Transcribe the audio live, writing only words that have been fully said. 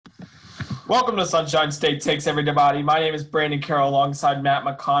Welcome to Sunshine State Takes, everybody. My name is Brandon Carroll alongside Matt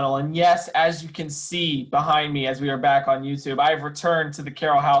McConnell. And yes, as you can see behind me as we are back on YouTube, I have returned to the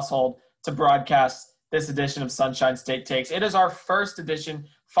Carroll household to broadcast this edition of Sunshine State Takes. It is our first edition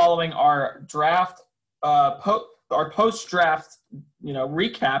following our draft, our post-draft,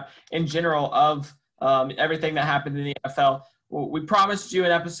 recap in general of everything that happened in the NFL. We promised you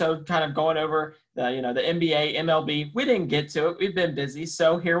an episode kind of going over the NBA, MLB. We didn't get to it. We've been busy.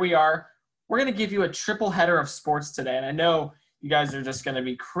 So here we are. We're going to give you a triple header of sports today. And I know you guys are just going to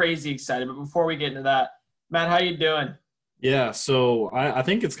be crazy excited. But before we get into that, Matt, how you doing? Yeah, so I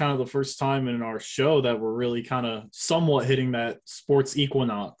think it's kind of the first time in our show that we're really kind of somewhat hitting that sports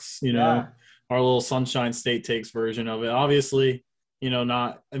equinox, our little Sunshine State Takes version of it. Obviously,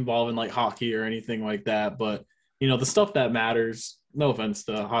 not involving like hockey or anything like that, but the stuff that matters. No offense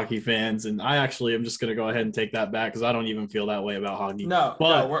to hockey fans, and I actually am just gonna go ahead and take that back because I don't even feel that way about hockey. No,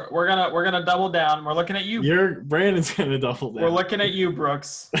 we're gonna double down. We're looking at you. Brandon's gonna double down. We're looking at you,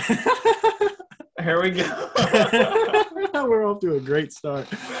 Brooks. Here we go. We're off to a great start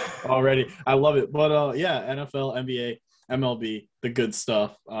already. I love it. But NFL, NBA, MLB, the good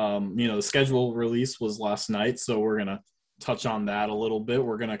stuff. The schedule release was last night, so we're gonna touch on that a little bit.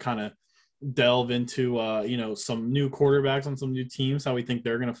 We're gonna kind of delve into some new quarterbacks on some new teams, how we think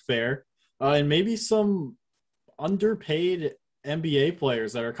they're going to fare, and maybe some underpaid NBA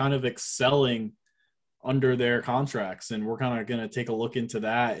players that are kind of excelling under their contracts, and we're kind of going to take a look into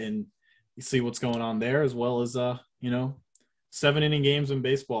that and see what's going on there, as well as 7-inning games in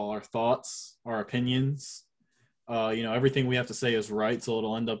baseball, our thoughts, our opinions, everything we have to say is right, so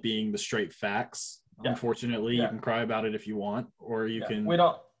it'll end up being the straight facts. Unfortunately, you can cry about it if you want, or you can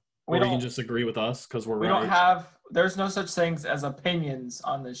you can just agree with us because we're right. There's no such things as opinions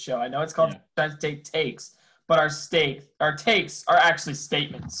on this show. I know it's called Sunshine State Takes, but our takes are actually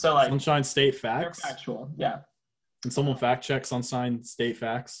statements. So like Sunshine State Facts. They're factual, yeah. Can someone fact check Sunshine State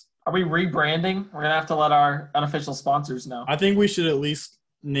Facts? Are we rebranding? We're gonna have to let our unofficial sponsors know. I think we should at least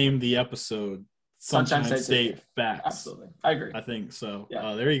name the episode Sunshine State Facts. Absolutely, I agree. I think so.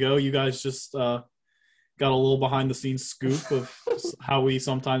 Yeah. There you go. You guys just got a little behind-the-scenes scoop of how we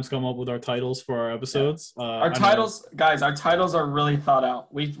sometimes come up with our titles for our episodes. Our titles are really thought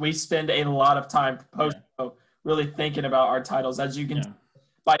out. We spend a lot of time post-show really thinking about our titles, as you can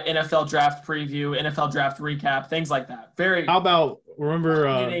by NFL draft preview, NFL draft recap, things like that. How about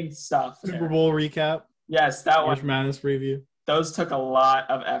remember stuff? Super Bowl recap? Yes, that one. March Madness preview. Those took a lot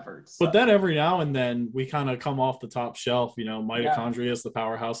of effort. So. But then every now and then we kind of come off the top shelf. Mitochondria is the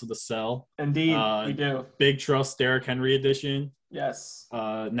powerhouse of the cell. Indeed, we do. Big Trust Derrick Henry edition. Yes.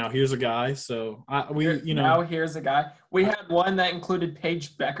 Now here's a guy. So now here's a guy. We had one that included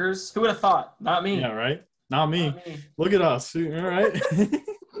Paige Beckers. Who would have thought? Not me. Yeah, right. Not me. Look at us. All right.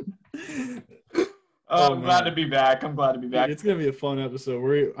 I'm glad to be back. It's gonna be a fun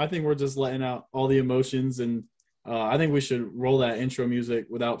episode. I think we're just letting out all the emotions, and I think we should roll that intro music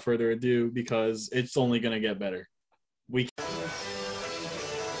without further ado because it's only gonna get better.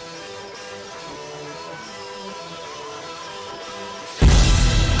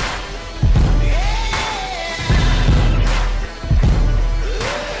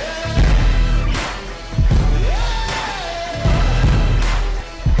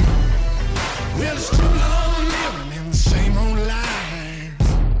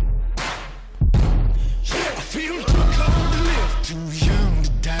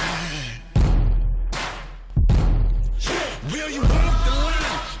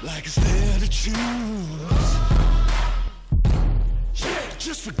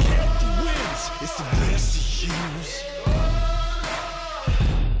 Just forget the wins, it's the best to use.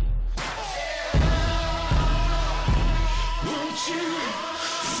 Won't you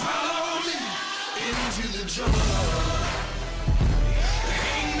follow me into the jungle? There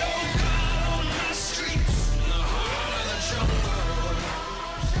ain't no God on my streets in the heart of the jungle.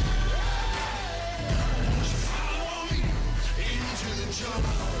 Won't you follow me into the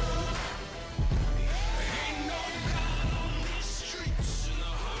jungle?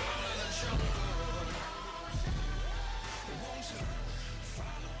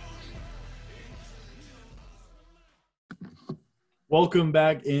 Welcome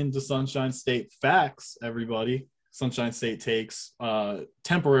back into Sunshine State Facts, everybody. Sunshine State Takes,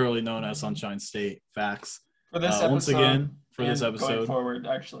 temporarily known as Sunshine State Facts. For this episode, once again, for this episode. Going forward,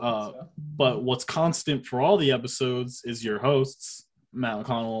 actually. But what's constant for all the episodes is your hosts, Matt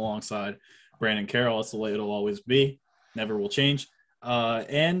McConnell alongside Brandon Carroll. That's the way it'll always be. Never will change.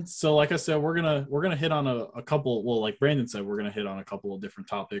 And so, like I said, we're gonna hit on a couple. Well, like Brandon said, we're gonna hit on a couple of different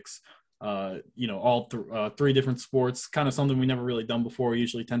topics. All three different sports. Kind of something we never really done before. We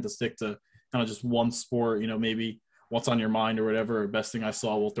usually tend to stick to kind of just one sport, maybe what's on your mind or whatever, or best thing I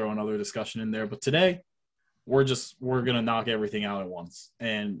saw, we'll throw another discussion in there. But today we're going to knock everything out at once.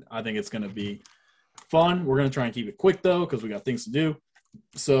 And I think it's going to be fun. We're going to try and keep it quick though, because we got things to do.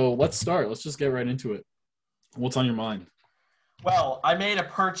 So let's start. Let's just get right into it. What's on your mind? Well, I made a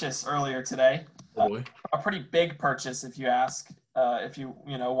purchase earlier today. Oh boy. A pretty big purchase, if you ask. If you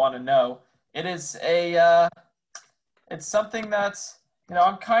want to know, it is it's something that's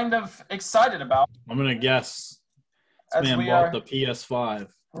I'm kind of excited about. I'm gonna guess As this man we bought are the PS5.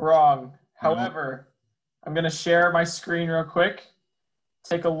 wrong. However, I'm gonna share my screen real quick.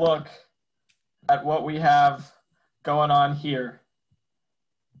 Take a look at what we have going on here.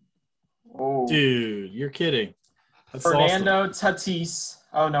 Oh, Dude, you're kidding. That's Fernando awesome. Tatis.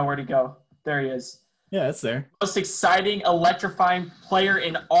 Oh no, where'd he go? There he is. Yeah, it's there. Most exciting, electrifying player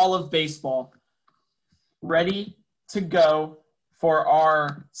in all of baseball. Ready to go for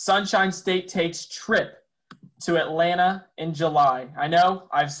our Sunshine State Takes trip to Atlanta in July. I know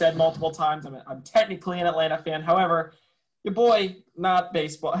I've said multiple times I'm technically an Atlanta fan. However, your boy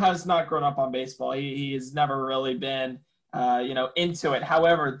has not grown up on baseball. He has never really been into it.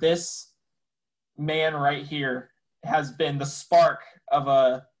 However, this man right here has been the spark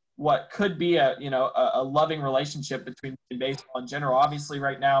of what could be a loving relationship between baseball in general. Obviously,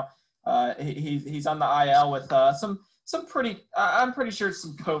 right now he's on the IL with some pretty I'm pretty sure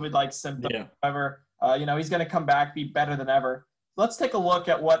some COVID-like symptoms. Yeah. However, he's going to come back, be better than ever. Let's take a look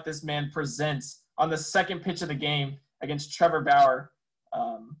at what this man presents on the second pitch of the game against Trevor Bauer,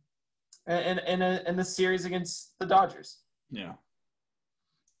 in the series against the Dodgers. Yeah.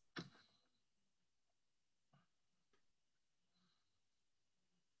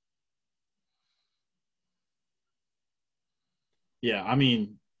 Yeah, I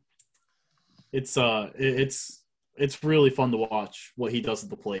mean, it's really fun to watch what he does at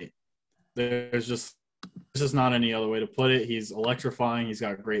the plate. There's just not any other way to put it. He's electrifying. He's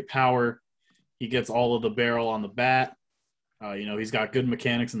got great power. He gets all of the barrel on the bat. He's got good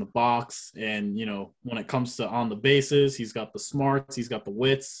mechanics in the box, and when it comes to on the bases, he's got the smarts. He's got the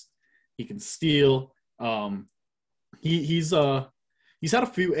wits. He can steal. He's had a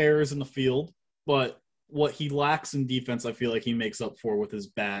few errors in the field, but what he lacks in defense, I feel like he makes up for with his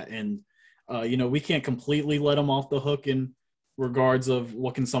bat. And, we can't completely let him off the hook in regards of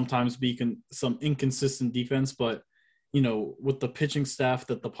what can sometimes be some inconsistent defense. But, with the pitching staff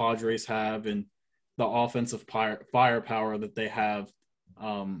that the Padres have and the offensive firepower that they have,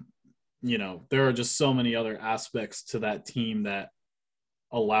 there are just so many other aspects to that team that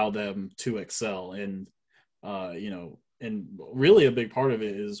allow them to excel. And, and really a big part of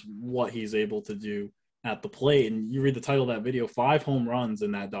it is what he's able to do at the plate. And you read the title of that video, 5 home runs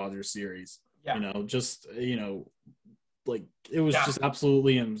in that Dodgers series. Yeah. Like it was just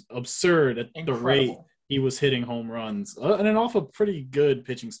absolutely absurd at the rate he was hitting home runs, and then off a pretty good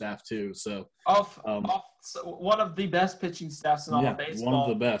pitching staff too. So off one of the best pitching staffs in all of baseball. One of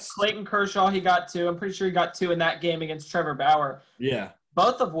the best. Clayton Kershaw, he got 2. I'm pretty sure he got 2 in that game against Trevor Bauer. Yeah.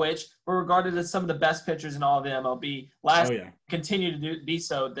 Both of which were regarded as some of the best pitchers in all of the MLB continue to be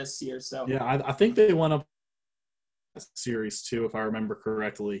so this year. So yeah, I think they went up series too, if I remember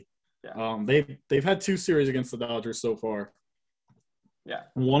correctly. Yeah. They've had 2 series against the Dodgers so far. Yeah.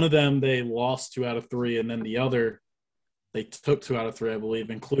 One of them they lost 2 out of 3, and then the other they took 2 out of 3, I believe,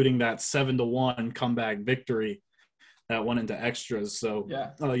 including that 7-1 comeback victory that went into extras. So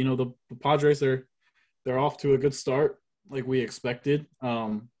the Padres they're off to a good start, like we expected.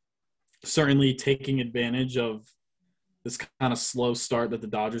 Certainly taking advantage of this kind of slow start that the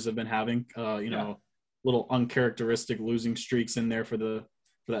Dodgers have been having. Little uncharacteristic losing streaks in there for the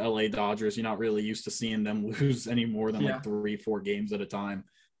LA Dodgers. You're not really used to seeing them lose any more than like 3-4 games at a time.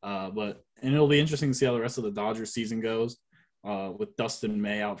 And it'll be interesting to see how the rest of the Dodgers season goes. With Dustin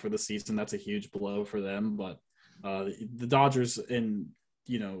May out for the season, that's a huge blow for them. But the Dodgers,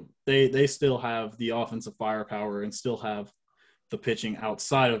 they still have the offensive firepower and still have the pitching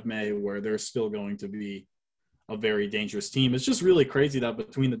outside of May, where they're still going to be a very dangerous team. It's just really crazy that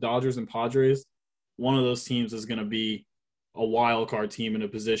between the Dodgers and Padres, one of those teams is going to be a wild card team in a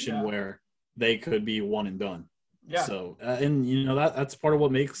position where they could be one and done. Yeah. So, that's part of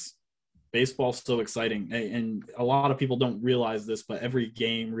what makes baseball so exciting. And a lot of people don't realize this, but every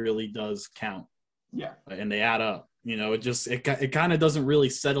game really does count. Yeah. And they add up. It kind of doesn't really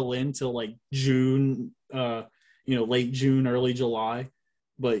settle in till like June, late June, early July.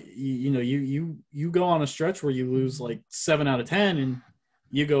 But you go on a stretch where you lose like 7 out of 10, and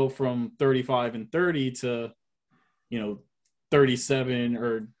you go from 35 and 30 to 37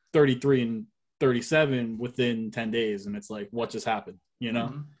 or 33 and 37 within 10 days, and it's like, what just happened? you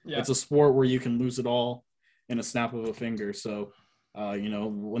know? Yeah. It's a sport where you can lose it all in a snap of a finger. So,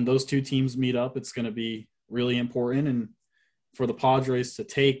 when those two teams meet up, it's going to be really important. And for the Padres to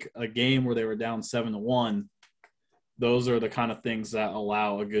take a game where they were down 7-1, those are the kind of things that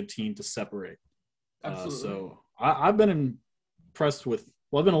allow a good team to separate. Absolutely. I've been impressed with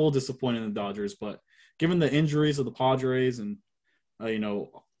 – I've been a little disappointed in the Dodgers, but given the injuries of the Padres and,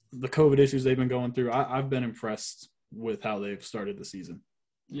 the COVID issues they've been going through, I've been impressed with how they've started the season.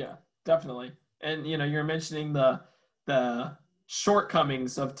 Yeah, definitely. And, you're mentioning the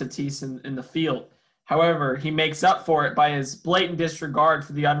shortcomings of Tatis in the field. However, he makes up for it by his blatant disregard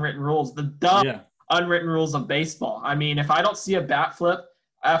for the unwritten rules, the dumb unwritten rules of baseball. I mean, if I don't see a bat flip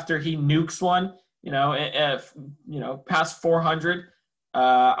after he nukes one, past 400,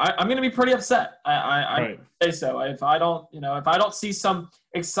 I'm going to be pretty upset. I say so. If I don't see some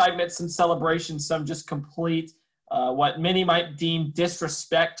excitement, some celebration, some just complete what many might deem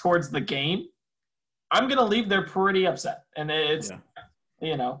disrespect towards the game, I'm going to leave there pretty upset. And it's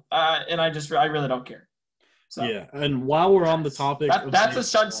and I really don't care. So yeah, and while we're on the topic,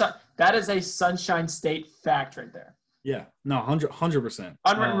 that is a Sunshine State fact right there. Yeah, no, 100%.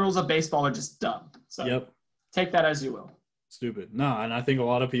 Unwritten rules of baseball are just dumb. So take that as you will. Stupid. No, and I think a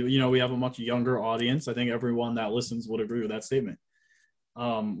lot of people, we have a much younger audience. I think everyone that listens would agree with that statement.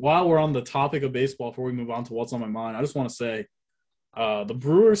 While we're on the topic of baseball, before we move on to what's on my mind, I just want to say the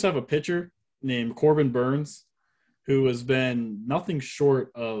Brewers have a pitcher named Corbin Burns who has been nothing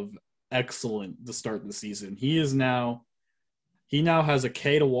short of excellent to start the season. He now has a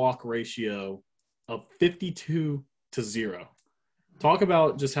K to walk ratio of 52-0. Talk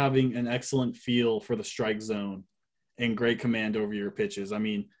about just having an excellent feel for the strike zone and great command over your pitches. I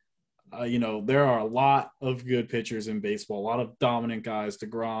mean, there are a lot of good pitchers in baseball, a lot of dominant guys,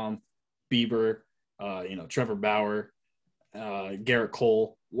 DeGrom, Bieber, Trevor Bauer, Garrett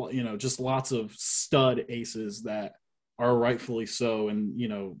Cole, just lots of stud aces that are rightfully so. And,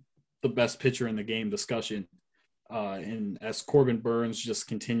 the best pitcher in the game discussion. And as Corbin Burns just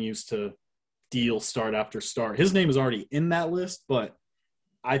continues to deal start after start, his name is already in that list, but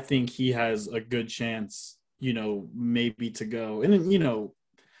I think he has a good chance, maybe to go. And then,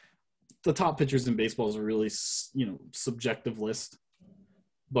 the top pitchers in baseball is a really, subjective list.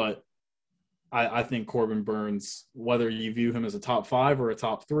 But I think Corbin Burns, whether you view him as a top 5 or a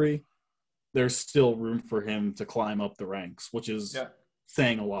top 3, there's still room for him to climb up the ranks, which is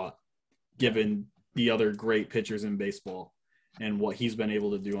saying a lot, given the other great pitchers in baseball and what he's been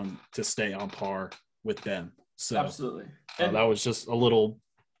able to do to stay on par with them. So absolutely. That was just a little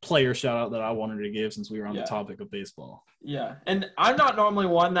player shout out that I wanted to give since we were on the topic of baseball. Yeah. And I'm not normally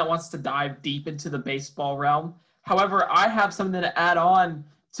one that wants to dive deep into the baseball realm. However, I have something to add on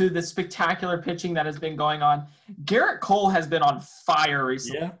to the spectacular pitching that has been going on. Garrett Cole has been on fire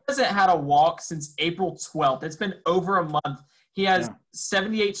recently. Yeah. He hasn't had a walk since April 12th. It's been over a month. He has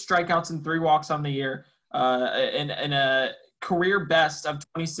 78 strikeouts and 3 walks on the year, and a career best of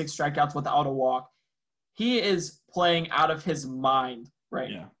 26 strikeouts without a walk. He is playing out of his mind right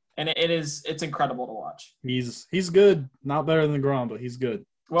now. And it's incredible to watch. He's good. Not better than DeGrom, but he's good.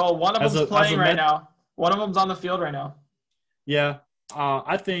 Well, one of them's playing right now. One of them's on the field right now. Yeah.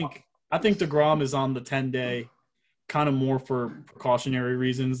 I think DeGrom is on the 10-day, kind of more for precautionary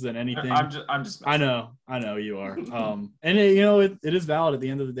reasons than anything. I'm just. I know you are. And it is valid. At the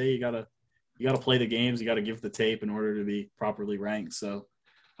end of the day, you gotta play the games. You gotta give the tape in order to be properly ranked. So,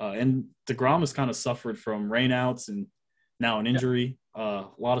 and DeGrom has kind of suffered from rainouts and now an injury. A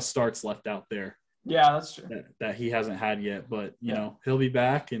lot of starts left out there. Yeah, that's true. That he hasn't had yet, but he'll be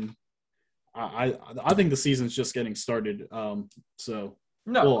back, and I think the season's just getting started. Obviously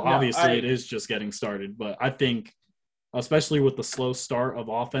it is just getting started, but I think, especially with the slow start of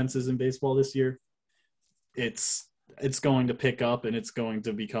offenses in baseball this year, it's going to pick up and it's going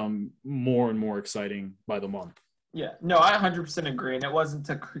to become more and more exciting by the month. Yeah, no, I 100% agree, and it wasn't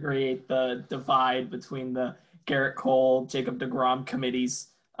to create the divide between the Garrett Cole, Jacob deGrom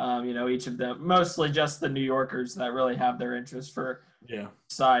committees. Each of them, mostly just the New Yorkers that really have their interest for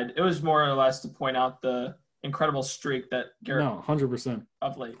side. It was more or less to point out the incredible streak that Garrett. No, 100%.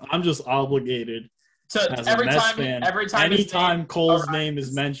 Of late. I'm just obligated. So as every a Mets time, fan, anytime Cole's name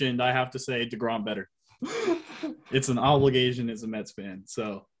is mentioned, I have to say DeGrom better. It's an obligation as a Mets fan.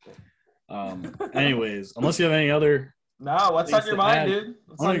 So, anyways, unless you have any other. No, what's on your mind, dude?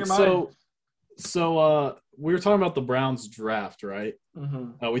 What's on your mind? So we were talking about the Browns draft, right?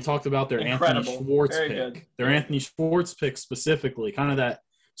 Mm-hmm. We talked about their Anthony Schwartz pick. Their Anthony Schwartz pick specifically, kind of that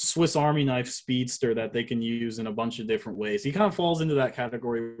Swiss Army knife speedster that they can use in a bunch of different ways. He kind of falls into that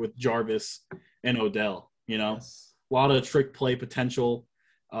category with Jarvis and Odell, Yes. a lot of trick play potential.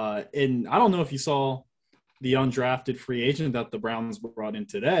 And I don't know if you saw the undrafted free agent that the Browns brought in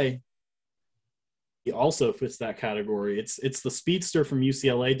today. He also fits that category. It's the speedster from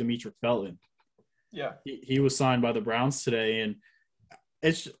UCLA, Demetric Felton. Yeah. He was signed by the Browns today, and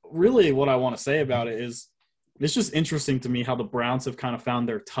it's really what I want to say about it is it's just interesting to me how the Browns have kind of found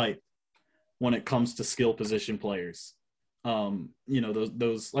their type when it comes to skill position players.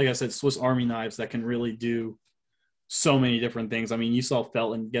 Those like I said, Swiss Army knives that can really do so many different things. I mean, you saw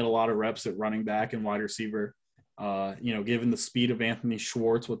Felton get a lot of reps at running back and wide receiver. Given the speed of Anthony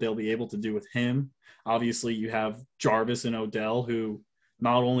Schwartz, what they'll be able to do with him. Obviously, you have Jarvis and Odell, who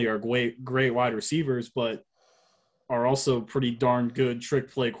not only are great wide receivers, but are also pretty darn good trick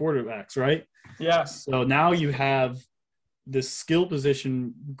play quarterbacks, right? Yes. So now you have this skill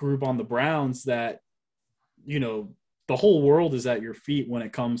position group on the Browns that, the whole world is at your feet when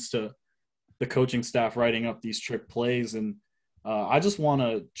it comes to the coaching staff writing up these trick plays. And I just want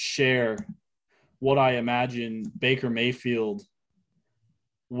to share what I imagine Baker Mayfield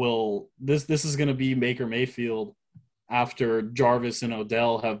this is going to be Baker Mayfield after Jarvis and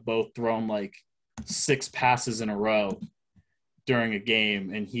Odell have both thrown like 6 passes in a row during a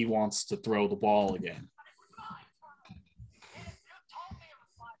game, and he wants to throw the ball again.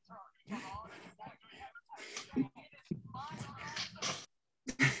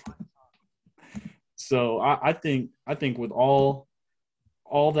 So I think with all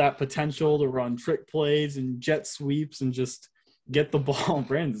that potential to run trick plays and jet sweeps and just get the ball,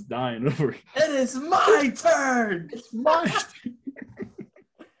 Brandon's dying over it. It is my turn. It's my turn.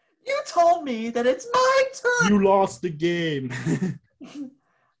 You told me that it's my turn. You lost the game.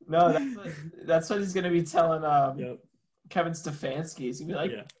 No, that's what he's gonna be telling Yep. Kevin Stefanski. He's gonna be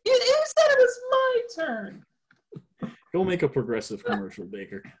like, Yeah. you said it was my turn. Go make a progressive commercial,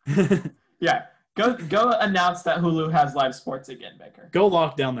 Baker. Yeah. Go announce that Hulu has live sports again, Baker. Go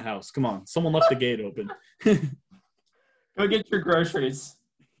lock down the house. Come on. Someone left the gate open. Go get your groceries.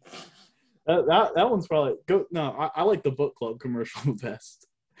 That one's probably go. No, I like the book club commercial the best.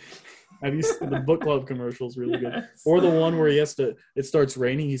 Have you seen the book club commercials? Really good. Yes. Or the one where it starts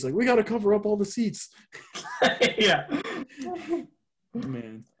raining. He's like, we got to cover up all the seats. Yeah.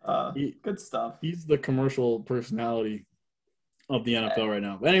 Man, good stuff. he's the commercial personality of the NFL right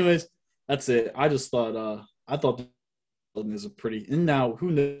now. But anyways, that's it. I just thought is a pretty, and now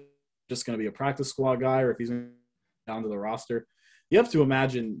who knows, just going to be a practice squad guy or if he's down to the roster. You have to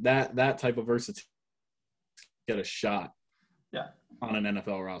imagine that type of versatility get a shot on an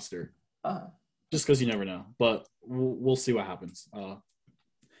NFL roster. Just because you never know. But we'll see what happens.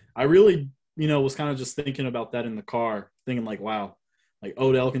 I really, was kind of just thinking about that in the car, thinking like, wow, like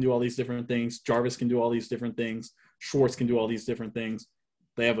Odell can do all these different things. Jarvis can do all these different things. Schwartz can do all these different things.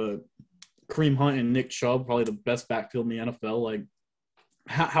 They have a Kareem Hunt and Nick Chubb, probably the best backfield in the NFL. Like,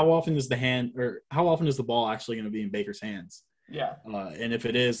 how often is the ball actually going to be in Baker's hands? Yeah. And if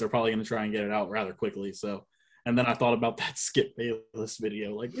it is, they're probably going to try and get it out rather quickly. So, and then I thought about that Skip Bayless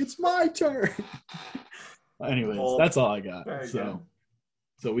video, like, it's my turn. Anyways, that's all I got.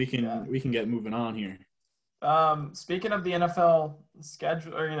 So we can get moving on here. Speaking of the NFL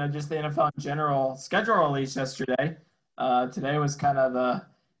schedule, or just the NFL in general, schedule release yesterday. Today was kind of the,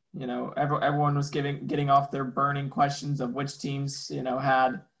 everyone was getting off their burning questions of which teams,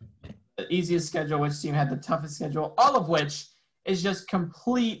 had the easiest schedule, which team had the toughest schedule, all of which is just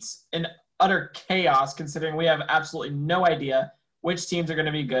complete and utter chaos, considering we have absolutely no idea which teams are going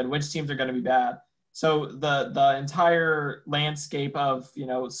to be good, which teams are going to be bad. So the entire landscape of,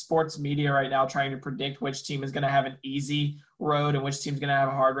 sports media right now trying to predict which team is going to have an easy road and which team's going to have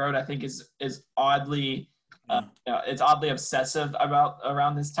a hard road, I think is oddly it's oddly obsessive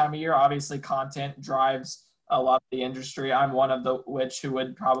around this time of year. Obviously, content drives a lot of the industry. I'm one of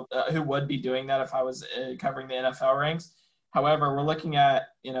who would be doing that if I was covering the NFL ranks. However, we're looking at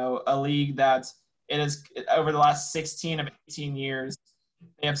a league that it is over the last 16 of 18 years.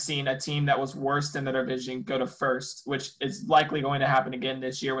 They have seen a team that was worst in the division go to first, which is likely going to happen again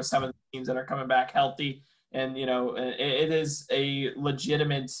this year with some of the teams that are coming back healthy. And, it is a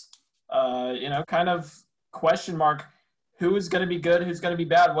legitimate, kind of question mark. Who is going to be good? Who's going to be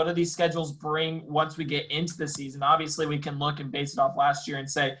bad? What do these schedules bring once we get into the season? Obviously, we can look and base it off last year and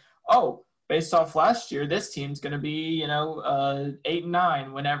say, oh, based off last year, this team's going to be,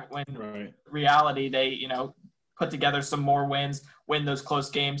 8-9 when right. reality they, put together some more wins, win those close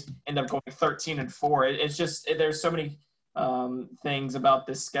games, end up going 13-4. It's just there's so many things about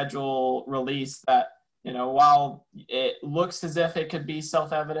this schedule release that, while it looks as if it could be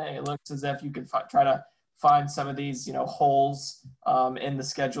self-evident, it looks as if you could try to find some of these, holes in the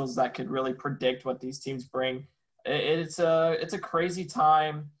schedules that could really predict what these teams bring. It's a crazy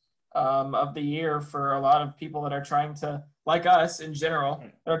time of the year for a lot of people that are trying to, like us in general,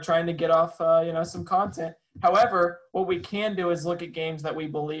 that are trying to get off some content. However, what we can do is look at games that we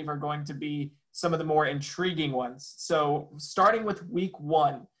believe are going to be some of the more intriguing ones. So starting with week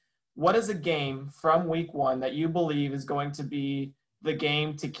 1, what is a game from week 1 that you believe is going to be the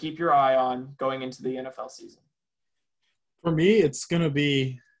game to keep your eye on going into the NFL season? For me, it's going to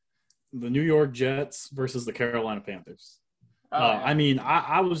be the New York Jets versus the Carolina Panthers. I mean,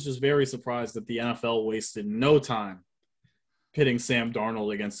 I was just very surprised that the NFL wasted no time pitting Sam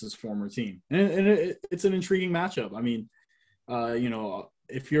Darnold against his former team, and it's an intriguing matchup. I mean,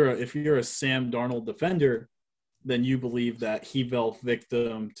 if you're a Sam Darnold defender, then you believe that he fell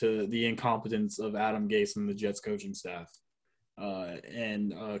victim to the incompetence of Adam Gase and the Jets coaching staff.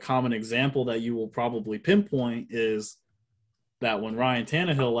 And a common example that you will probably pinpoint is that when Ryan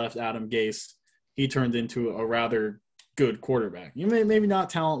Tannehill left Adam Gase, he turned into a rather good quarterback. Maybe not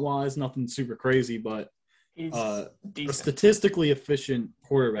talent-wise, nothing super crazy, but He's a decent. statistically efficient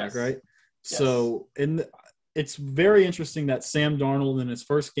quarterback, Yes. right? Yes. So it's very interesting that Sam Darnold in his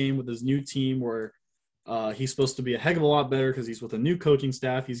first game with his new team where he's supposed to be a heck of a lot better because he's with a new coaching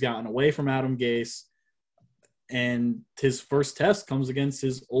staff. He's gotten away from Adam Gase. And his first test comes against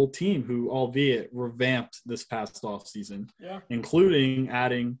his old team, who, albeit revamped this past offseason, including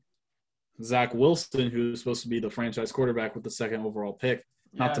adding Zach Wilson, who's supposed to be the franchise quarterback with the 2nd overall pick,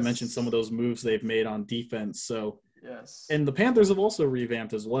 not to mention some of those moves they've made on defense. So, and the Panthers have also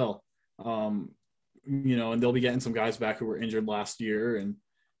revamped as well. And they'll be getting some guys back who were injured last year. And,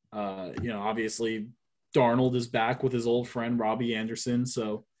 obviously Darnold is back with his old friend, Robbie Anderson.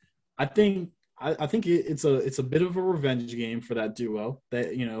 So I think it's a bit of a revenge game for that duo.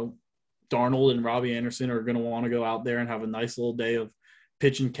 That Darnold and Robbie Anderson are going to want to go out there and have a nice little day of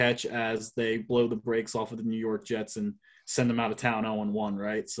pitch and catch as they blow the brakes off of the New York Jets and send them out of town 0-1,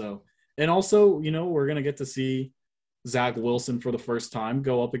 right? So, and also, we're going to get to see Zach Wilson for the first time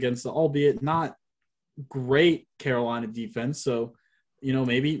go up against the, albeit not great, Carolina defense. So,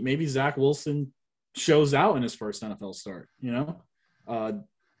 maybe Zach Wilson shows out in his first NFL start.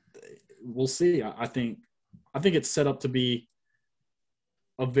 We'll see. I think it's set up to be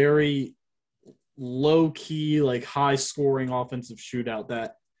a very low-key, like high-scoring offensive shootout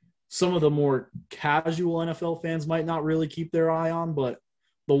that some of the more casual NFL fans might not really keep their eye on, but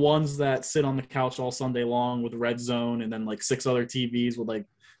the ones that sit on the couch all Sunday long with Red Zone and then like 6 other TVs with like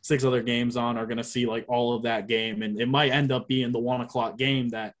 6 other games on are going to see like all of that game. And it might end up being the 1 o'clock game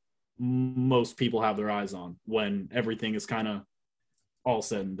that most people have their eyes on when everything is kind of all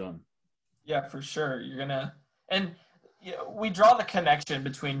said and done. Yeah, for sure. We draw the connection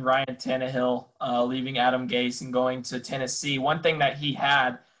between Ryan Tannehill leaving Adam Gase and going to Tennessee. One thing that he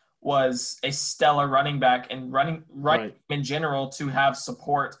had was a stellar running back and running in general to have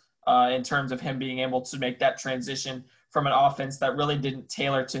support in terms of him being able to make that transition from an offense that really didn't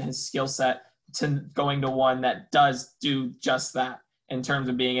tailor to his skill set to going to one that does do just that in terms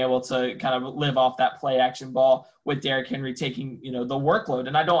of being able to kind of live off that play action ball with Derrick Henry taking, the workload.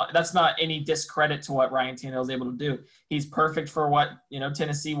 And that's not any discredit to what Ryan Tannehill is able to do. He's perfect for what,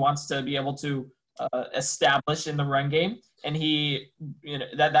 Tennessee wants to be able to establish in the run game. And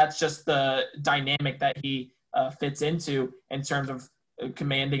that's just the dynamic that he fits into in terms of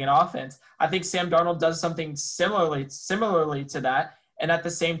commanding an offense. I think Sam Darnold does something similarly to that. And at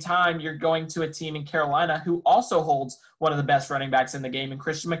the same time, you're going to a team in Carolina who also holds one of the best running backs in the game in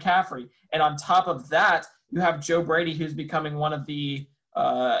Christian McCaffrey. And on top of that, you have Joe Brady, who's becoming one of the,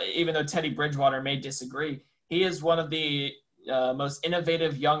 even though Teddy Bridgewater may disagree, he is one of the most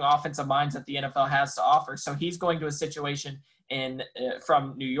innovative young offensive minds that the NFL has to offer. So he's going to a situation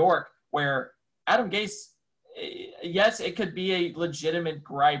from New York where Adam Gase, yes, it could be a legitimate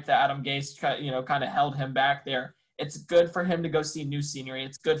gripe that Adam Gase, kind of held him back there. It's good for him to go see new scenery.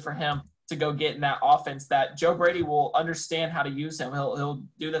 It's good for him to go get in that offense that Joe Brady will understand how to use him. He'll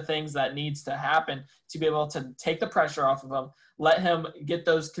do the things that needs to happen to be able to take the pressure off of him, let him get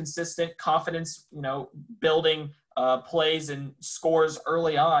those consistent confidence, building plays and scores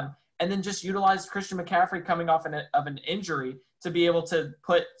early on, and then just utilize Christian McCaffrey coming off of an injury to be able to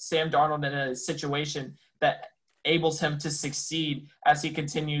put Sam Darnold in a situation that enables him to succeed as he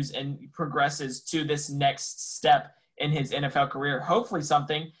continues and progresses to this next step in his NFL career. Hopefully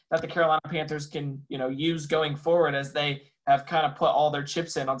something that the Carolina Panthers can, use going forward as they have kind of put all their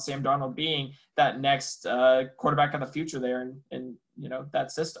chips in on Sam Darnold being that next quarterback of the future there in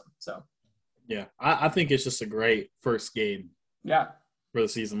that system. So, yeah, I think it's just a great first game. Yeah. For the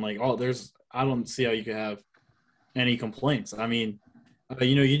season. I don't see how you could have any complaints. I mean,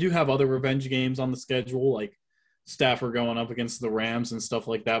 you do have other revenge games on the schedule, like Stafford going up against the Rams and stuff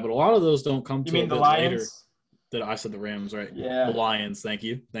like that. But a lot of those don't come You to a mean the bit later. Lions? I said the Rams, right? Yeah. The Lions. Thank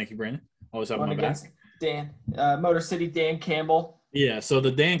you, Brandon. Always have Going my back. against Motor City Dan Campbell. Yeah. So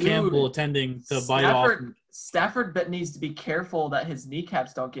the Dan Dude, Campbell attending to bite off. Stafford needs to be careful that his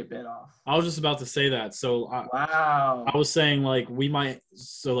kneecaps don't get bit off. I was just about to say that. So Wow. I was saying like we're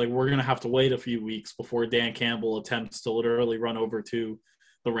gonna have to wait a few weeks before Dan Campbell attempts to literally run over to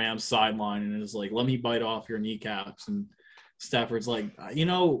the Rams sideline and is like, "Let me bite off your kneecaps." And Stafford's like, I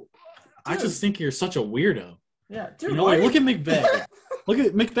just think you're such a weirdo. Yeah, dude. You know, look at McVay. Look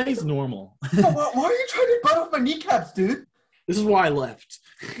at McVay's normal. Why are you trying to bite off my kneecaps, dude? This is why I left.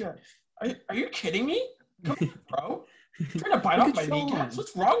 Yeah. Are you kidding me? Come on, bro. You're trying to bite off my kneecaps?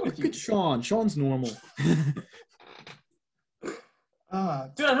 What's wrong with you? Look at Sean. Sean's normal. Dude, I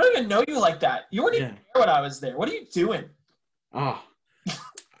don't even know you like that. You weren't even there when I was there. What are you doing? And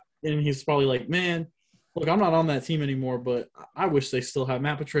he's probably like, man, look, I'm not on that team anymore, but I wish they still had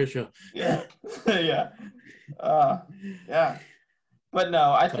Matt Patricia. Yeah. Yeah. Yeah. But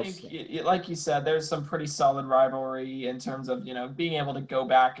no, I think, like you said, there's some pretty solid rivalry in terms of, you know, being able to go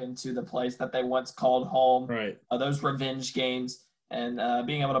back into the place that they once called home. Right. Those revenge games and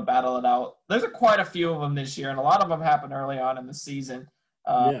being able to battle it out. There's quite a few of them this year, and a lot of them happen early on in the season.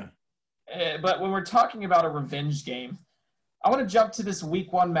 But when we're talking about a revenge game, I want to jump to this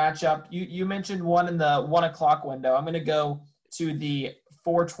week 1 matchup. You mentioned one in the 1 o'clock window. I'm going to go to the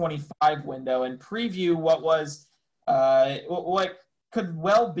 4:25 window and preview what was what could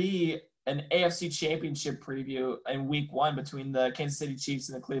well be an AFC Championship preview in week 1 between the Kansas City Chiefs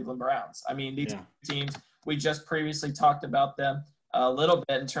and the Cleveland Browns. I mean, these teams, we just previously talked about them a little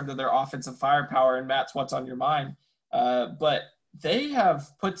bit in terms of their offensive firepower, and Matt's what's on your mind. But they have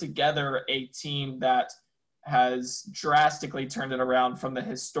put together a team that has drastically turned it around from the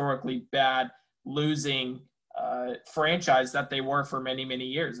historically bad losing franchise that they were for many, many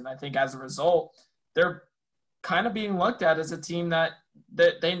years. And I think as a result, they're kind of being looked at as a team that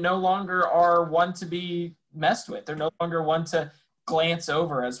they no longer are one to be messed with. They're no longer one to glance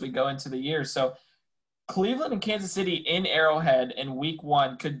over as we go into the year. So Cleveland and Kansas City in Arrowhead in week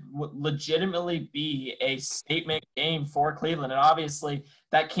 1 could legitimately be a statement game for Cleveland. And obviously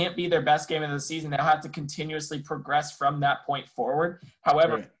that can't be their best game of the season. They'll have to continuously progress from that point forward.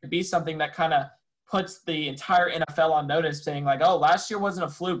 However, it could be something that kind of puts the entire NFL on notice, saying like, oh, last year wasn't a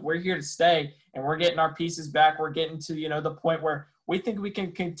fluke. We're here to stay, and we're getting our pieces back. We're getting to, you know, the point where we think we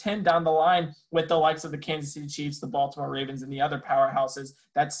can contend down the line with the likes of the Kansas City Chiefs, the Baltimore Ravens, and the other powerhouses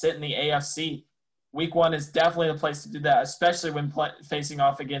that sit in the AFC. Week 1 is definitely the place to do that, especially when facing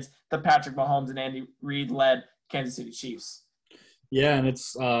off against the Patrick Mahomes and Andy Reid-led Kansas City Chiefs. Yeah, and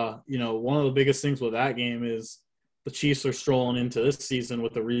it's, you know, one of the biggest things with that game is the Chiefs are strolling into this season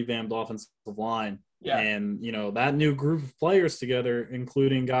with a revamped offensive line. Yeah. And, you know, that new group of players together,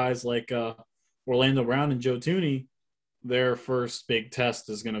 including guys like Orlando Brown and Joe Thuney, their first big test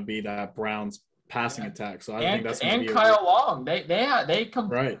is going to be that Browns passing attack. So I think that's going to be – And Kyle Long. They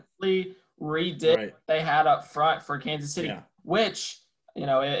completely redid what they had up front for Kansas City, which, you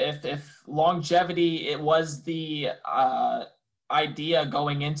know, if longevity, it was the idea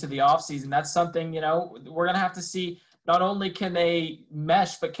going into the offseason. That's something, you know, we're going to have to see. Not only can they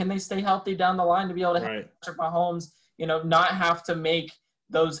mesh, but can they stay healthy down the line to be able to have Patrick Mahomes, you know, not have to make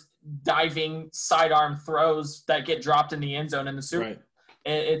those diving sidearm throws that get dropped in the end zone in the Super Bowl.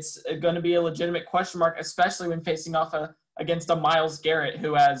 It's going to be a legitimate question mark, especially when facing off against a Myles Garrett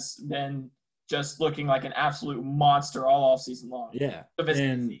who has been just looking like an absolute monster all offseason long. Yeah.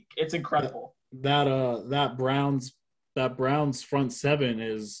 And it's incredible. That Browns front seven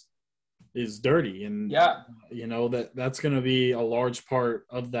is dirty, and you know that's going to be a large part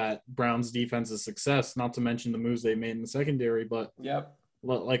of that Browns defense's success, not to mention the moves they made in the secondary. But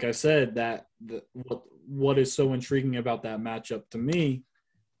like I said, what is so intriguing about that matchup to me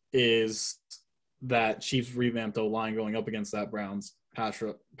is that Chiefs revamped O-line going up against that Browns pass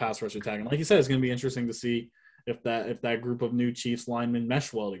rush attack. And like you said, it's going to be interesting to see if that group of new Chiefs linemen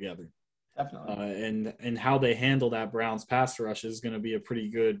mesh well together. Definitely. And how they handle that Browns pass rush is going to be a pretty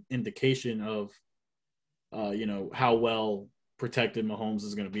good indication of, you know, how well protected Mahomes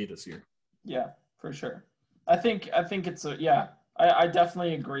is going to be this year. Yeah, for sure. I think it's I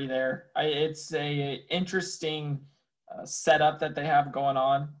definitely agree there. It's a interesting setup that they have going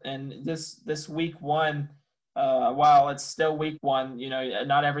on, and this week 1, while it's still week 1, you know,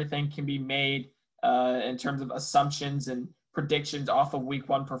 not everything can be made in terms of assumptions and predictions off of week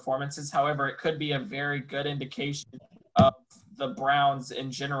 1 performances. However, it could be a very good indication of the Browns in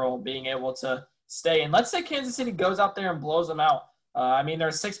general being able to stay. And let's say Kansas City goes out there and blows them out. I mean, they're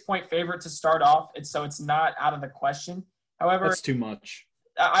a 6-point favorite to start off, so it's not out of the question. However, That's too much.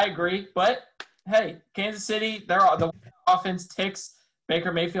 I agree, but hey, Kansas City, the offense ticks.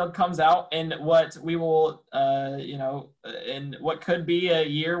 Baker Mayfield comes out in what we will, in what could be a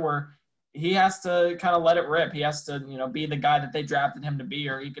year where he has to kind of let it rip. He has to, be the guy that they drafted him to be,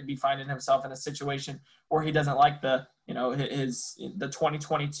 or he could be finding himself in a situation where he doesn't like the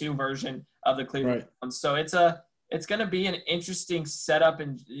 2022 version of the Cleveland Browns. So it's going to be an interesting setup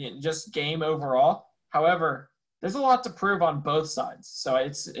and just game overall. However, there's a lot to prove on both sides. So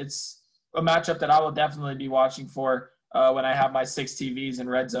it's a matchup that I will definitely be watching for when I have my 6 TVs and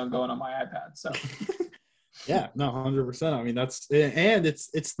Red Zone going on my iPad. So yeah, no, 100%. I mean, it's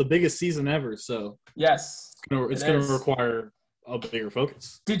the biggest season ever. So yes, it's going to require a bigger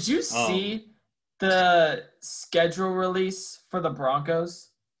focus. Did you see the schedule release for the Broncos?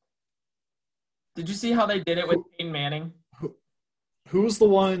 Did you see how they did it with Peyton Manning? Who was the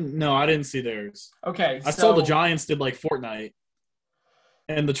one? No, I didn't see theirs. Okay, I saw the Giants did like Fortnite,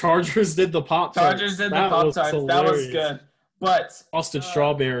 and the Chargers did the Pop-Tarts. Chargers did the Pop-Tarts. That was good. But Frosted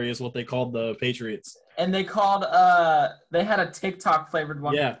Strawberry is what they called the Patriots. And they called they had a TikTok flavored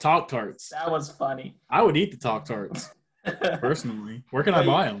one. Yeah, Talk Tarts. That was funny. I would eat the Talk Tarts personally. Where can I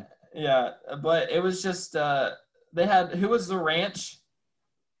buy them? Yeah, but it was just they had who was the ranch?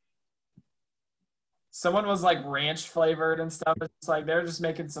 Someone was like ranch flavored and stuff. It's like they're just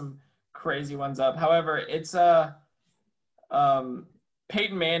making some crazy ones up. However, it's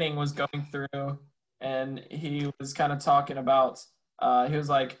Peyton Manning was going through and he was kind of talking about he was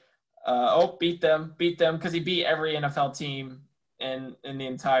like beat them because he beat every NFL team in the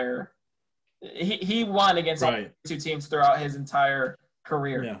entire he won against all 2 teams throughout his entire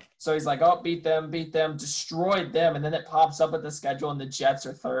career. Yeah. So he's like, beat them, destroyed them, and then it pops up at the schedule and the Jets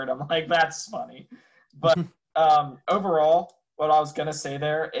are third. I'm like, that's funny. But overall, what I was going to say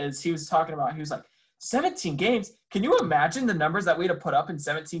there is he was like, 17 games. Can you imagine the numbers that we'd have put up in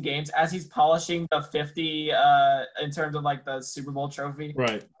 17 games as he's polishing the 50 in terms of like the Super Bowl trophy?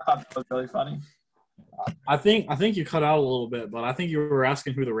 Right. I thought that was really funny. I think you cut out a little bit, but I think you were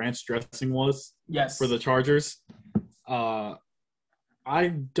asking who the ranch dressing was. Yes. For the Chargers. I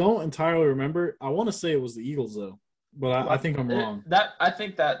don't entirely remember. I want to say it was the Eagles though, but I think I'm wrong. I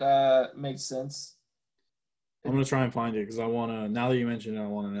think that makes sense. I'm gonna try and find it because I want to. Now that you mentioned it, I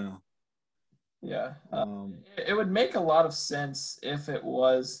want to know. Yeah, it would make a lot of sense if it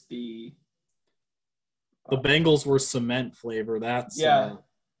was the Bengals were cement flavor. That's yeah.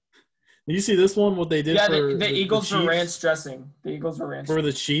 Did you see this one? What they did? Yeah, for the Eagles were ranch dressing. The Eagles were ranch for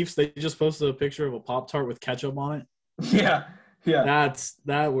the Chiefs. They just posted a picture of a Pop-Tart with ketchup on it. Yeah. They're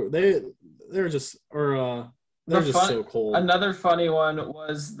just so cold. Another funny one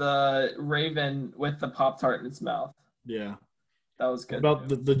was the Raven with the Pop-Tart in its mouth. Yeah. That was good. About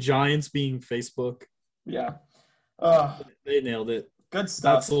the Giants being Facebook. Yeah. They nailed it. Good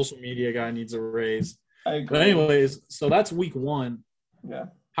stuff. That social media guy needs a raise. I agree. But anyways, so that's week 1. Yeah.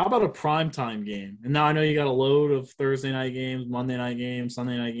 How about a primetime game? And now I know you got a load of Thursday night games, Monday night games,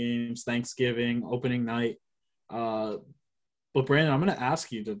 Sunday night games, Thanksgiving, opening night. But Brandon, I'm going to ask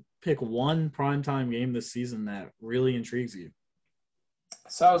you to pick one primetime game this season that really intrigues you.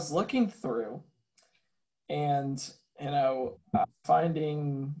 So I was looking through and,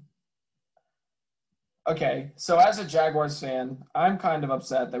 finding – okay, so as a Jaguars fan, I'm kind of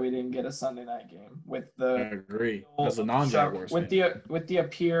upset that we didn't get a Sunday night game with the – I agree. As a non-Jaguars fan. With the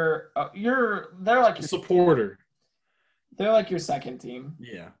appear they're like – supporter. They're like your second team.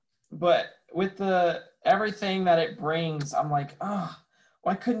 Yeah. But with everything that it brings, I'm like,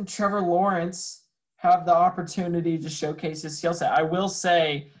 why couldn't Trevor Lawrence have the opportunity to showcase his skill set? I will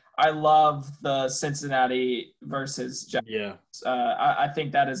say I love the Cincinnati versus Jaguars. Yeah. I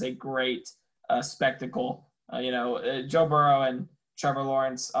think that is a great spectacle. Joe Burrow and Trevor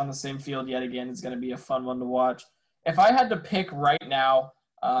Lawrence on the same field yet again is going to be a fun one to watch. If I had to pick right now,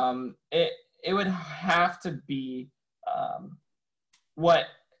 it would have to be what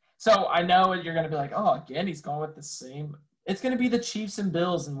 – so I know you're going to be like, again, he's going with the same. It's going to be the Chiefs and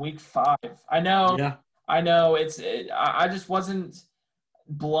Bills in week 5. I know. Yeah. I know. I just wasn't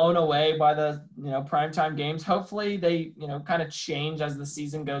blown away by the, primetime games. Hopefully they, kind of change as the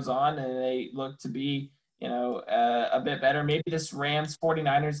season goes on and they look to be, a bit better. Maybe this Rams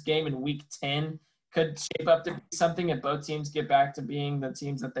 49ers game in week 10 could shape up to be something if both teams get back to being the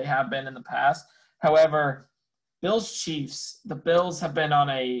teams that they have been in the past. However, Bills-Chiefs, the Bills have been on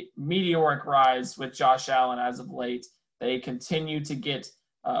a meteoric rise with Josh Allen as of late. They continue to get,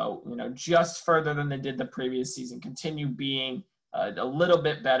 just further than they did the previous season, continue being a little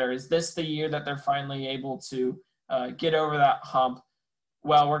bit better. Is this the year that they're finally able to get over that hump,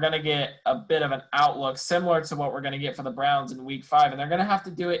 well, we're going to get a bit of an outlook similar to what we're going to get for the Browns in Week 5. And they're going to have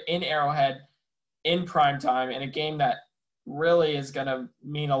to do it in Arrowhead in primetime in a game that really is going to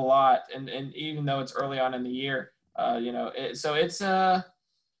mean a lot. And even though it's early on in the year, I'm going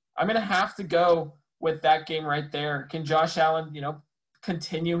to have to go with that game right there. Can Josh Allen,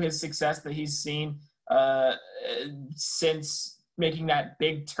 continue his success that he's seen since making that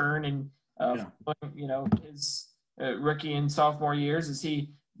big turn in, his rookie and sophomore years? Is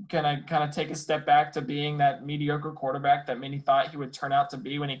he going to kind of take a step back to being that mediocre quarterback that many thought he would turn out to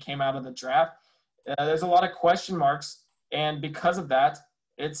be when he came out of the draft? There's a lot of question marks, and because of that,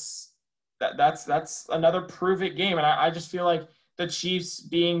 that's another prove-it game. And I just feel like the Chiefs,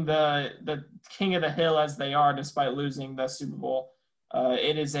 being the king of the hill as they are, despite losing the Super Bowl,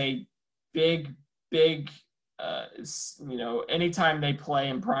 it is a big, anytime they play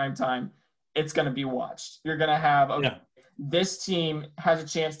in primetime, it's going to be watched. You're going to have this team has a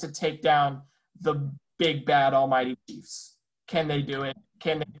chance to take down the big, bad, almighty Chiefs. Can they do it?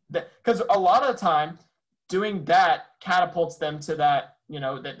 Because a lot of the time, doing that catapults them to that,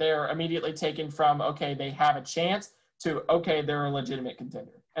 that they're immediately taken from, okay, they have a chance, to, okay, they're a legitimate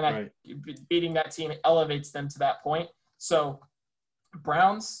contender. And beating that team elevates them to that point. So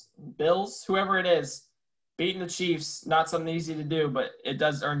Browns, Bills, whoever it is, beating the Chiefs, not something easy to do, but it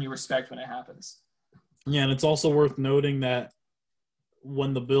does earn you respect when it happens. Yeah, and it's also worth noting that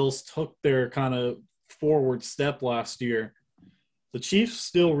when the Bills took their kind of forward step last year, the Chiefs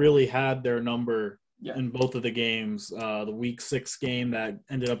still really had their number in both of the games. The Week 6 game that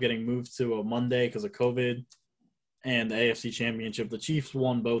ended up getting moved to a Monday because of COVID, and the AFC Championship, the Chiefs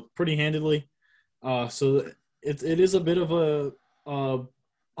won both pretty handedly. So it is a bit of a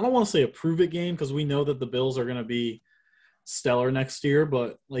I don't want to say a prove-it game because we know that the Bills are going to be stellar next year.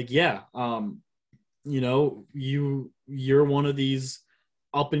 But, you're one of these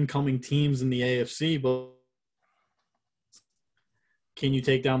up-and-coming teams in the AFC, but can you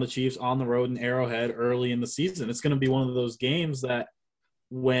take down the Chiefs on the road in Arrowhead early in the season? It's going to be one of those games that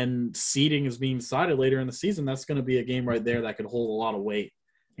when seeding is being decided later in the season, that's going to be a game right there that could hold a lot of weight.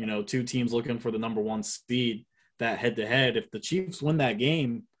 Two teams looking for the number one seed, that head-to-head. If the Chiefs win that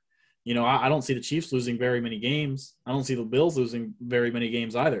game, I don't see the Chiefs losing very many games. I don't see the Bills losing very many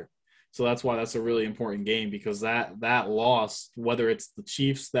games either. So that's why that's a really important game, because that loss, whether it's the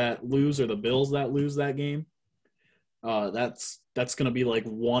Chiefs that lose or the Bills that lose that game, that's going to be like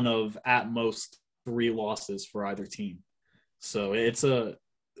one of at most 3 losses for either team. So it's a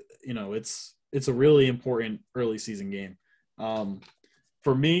really important early season game.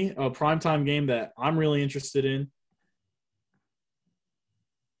 For me, a primetime game that I'm really interested in.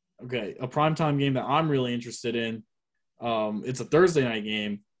 Okay, a primetime game that I'm really interested in. It's a Thursday night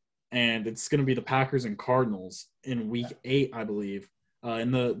game, and it's going to be the Packers and Cardinals in Week 8, I believe.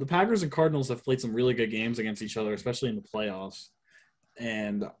 And the Packers and Cardinals have played some really good games against each other, especially in the playoffs.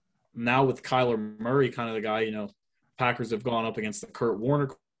 And now with Kyler Murray, kind of the guy, Packers have gone up against the Kurt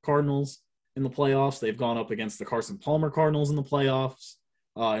Warner Cardinals in the playoffs. They've gone up against the Carson Palmer Cardinals in the playoffs.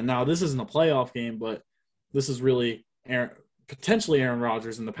 And now this isn't a playoff game, but this is really potentially Aaron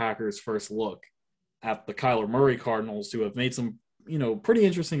Rodgers and the Packers' first look at the Kyler Murray Cardinals, who have made some, pretty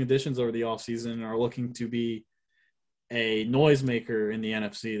interesting additions over the offseason and are looking to be a noisemaker in the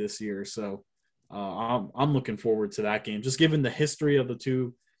NFC this year. So I'm looking forward to that game. Just given the history of the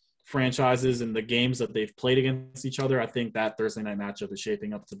two franchises and the games that they've played against each other, I think that Thursday night matchup is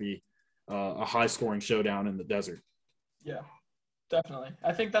shaping up to be a high-scoring showdown in the desert. Yeah, definitely.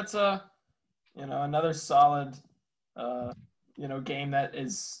 I think that's another solid, game that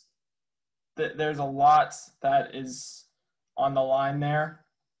is there's a lot that is on the line there.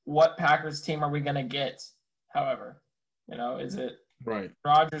 What Packers team are we going to get, however? Is it right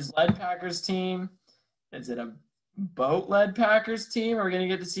Rodgers-led Packers team? Is it a boat-led Packers team? Are we going to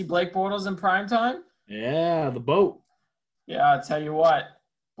get to see Blake Bortles in primetime? Yeah, the boat. Yeah, I'll tell you what.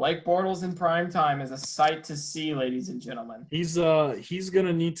 Blake Bortles in primetime is a sight to see, ladies and gentlemen. He's going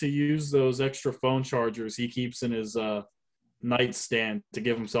to need to use those extra phone chargers he keeps in his nightstand to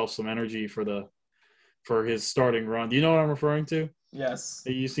give himself some energy for his starting run. Do you know what I'm referring to? Yes.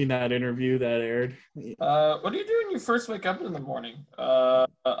 Have you seen that interview that aired? What do you do when you first wake up in the morning? I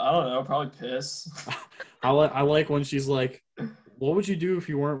don't know, probably piss. I like when she's like, what would you do if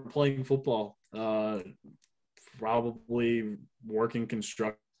you weren't playing football? Probably working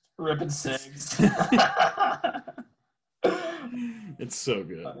construction. Ripping cigs. It's so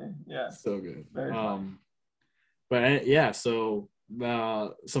good. Funny. Yeah. So good. Very funny. But yeah, so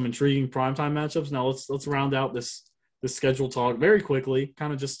some intriguing primetime matchups. Now let's round out this schedule talk very quickly,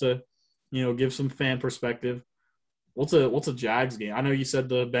 kind of just to give some fan perspective. What's a Jags game? I know you said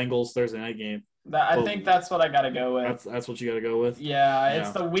the Bengals Thursday night game. I think that's what I got to go with. That's what you got to go with. Yeah, Yeah.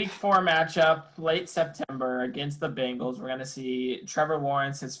 it's the Week 4 matchup, late September against the Bengals. We're going to see Trevor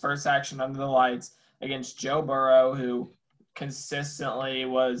Lawrence, his first action under the lights against Joe Burrow, who consistently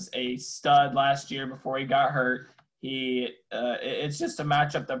was a stud last year before he got hurt. It's just a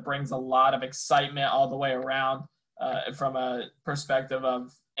matchup that brings a lot of excitement all the way around from a perspective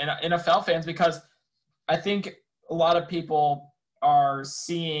of NFL fans, because I think a lot of people are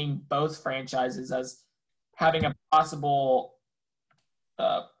seeing both franchises as having a possible,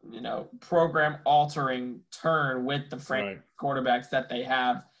 program-altering turn with the franchise quarterbacks that they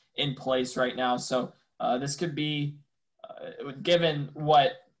have in place right now. So this could be, given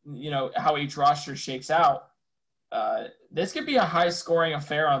what, how each roster shakes out, this could be a high-scoring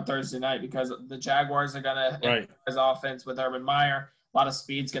affair on Thursday night, because the Jaguars are going to emphasize offense with Urban Meyer. A lot of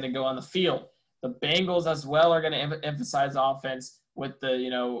speed's going to go on the field. The Bengals as well are going to emphasize offense with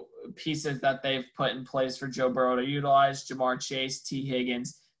the, pieces that they've put in place for Joe Burrow to utilize: Jamar Chase, T.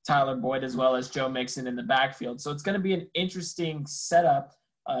 Higgins, Tyler Boyd, as well as Joe Mixon in the backfield. So it's going to be an interesting setup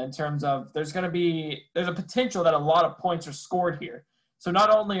in terms of there's a potential that a lot of points are scored here. So not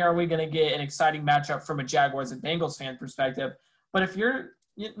only are we going to get an exciting matchup from a Jaguars and Bengals fan perspective, but if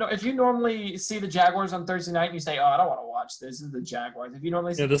you normally see the Jaguars on Thursday night and you say, "Oh, I don't want to watch this. This is the Jaguars." If you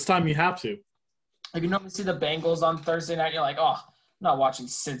normally this time you have to. If you normally see the Bengals on Thursday night, you're like, "Oh, I'm not watching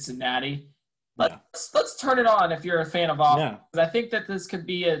Cincinnati." Let's turn it on if you're a fan of offense. Yeah. I think that this could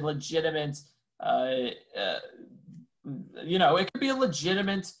be a legitimate, it could be a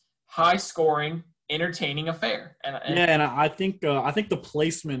legitimate, high-scoring, entertaining affair. And I think the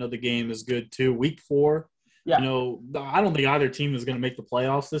placement of the game is good too. Week 4, I don't think either team is going to make the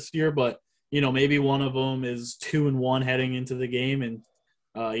playoffs this year, but maybe one of them is 2-1 heading into the game, and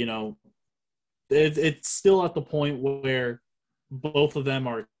it's still at the point where both of them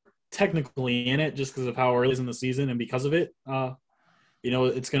are technically in it just because of how early it is in the season, and because of it,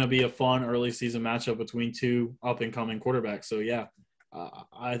 it's going to be a fun early season matchup between two up and coming quarterbacks. So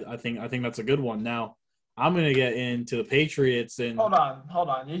I think that's a good one. Now I'm going to get into the Patriots and hold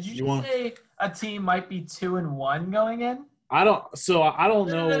on. Did you say a team might be 2-1 going in? I don't know.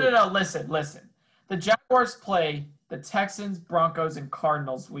 No. Listen. The Jaguars play the Texans, Broncos, and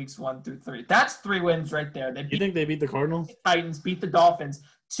Cardinals weeks 1 through 3. That's 3 wins right there. You think they beat the Cardinals? The Titans, beat the Dolphins.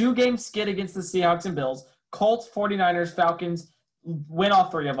 2-game skid against the Seahawks and Bills. Colts, 49ers, Falcons, win all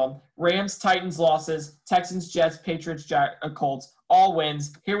 3 of them. Rams, Titans, losses. Texans, Jets, Patriots, Colts, all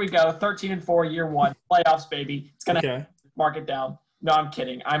wins. Here we go. 13-4, year 1. Playoffs, baby. It's going to mark it down. No, I'm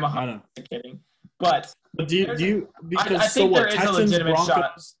kidding. I'm 100% kidding. But do you because I think there is Texans, a legitimate Broncos,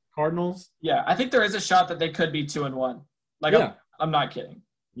 shot. Cardinals? Yeah, I think there is a shot that they could be 2-1. I'm not kidding.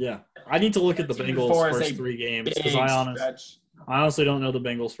 Yeah. I need to look at the Bengals' first 3 games because I honestly don't know the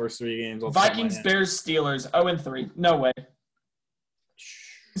Bengals' first 3 games. Vikings, Bears, Steelers, 0-3. No way.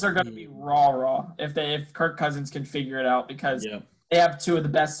 These are going to be raw if Kirk Cousins can figure it out, because they have 2 of the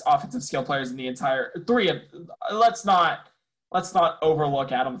best offensive skill players in the entire 3 of. Let's not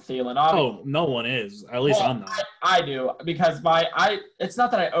overlook Adam Thielen. Oh, no one is. At least I'm not. I do, because it's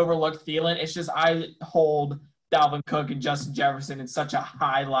not that I overlook Thielen. It's just I hold Dalvin Cook and Justin Jefferson in such a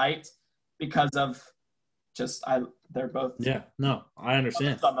high light because of they're both. Yeah, no, I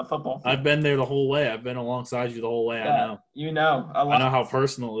understand. On the football field. I've been there the whole way. I've been alongside you the whole way. Yeah, I know. I know how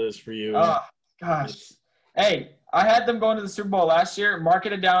personal it is for you. Oh, gosh. Hey, I had them going to the Super Bowl last year.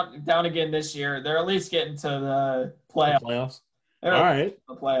 Marking it down again this year. They're at least getting to the playoffs. All right.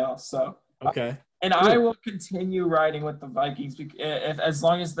 The playoffs. So okay. And cool. I will continue riding with the Vikings as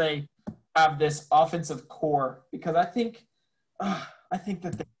long as they have this offensive core, because I think that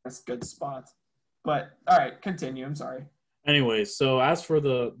they're in a good spot. But all right, continue. I'm sorry. Anyway, so as for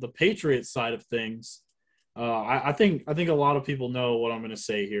the Patriots side of things, I think a lot of people know what I'm going to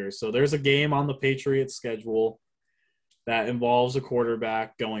say here. So there's a game on the Patriots schedule that involves a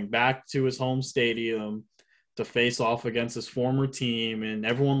quarterback going back to his home stadium to face off against his former team, and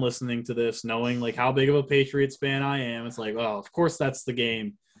everyone listening to this, knowing like how big of a Patriots fan I am, it's like, oh, of course that's the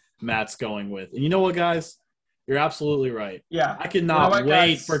game Matt's going with. And you know what, guys? You're absolutely right. Yeah. I cannot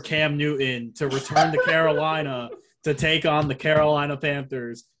wait for Cam Newton to return to Carolina to take on the Carolina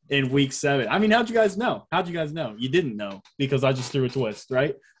Panthers in Week 7. I mean, how'd you guys know? You didn't know because I just threw a twist,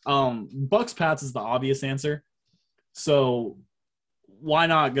 right? Bucks Pats is the obvious answer. So why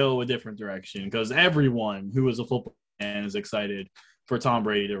not go a different direction? Because everyone who is a football fan is excited for Tom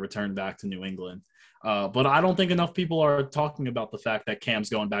Brady to return back to New England. But I don't think enough people are talking about the fact that Cam's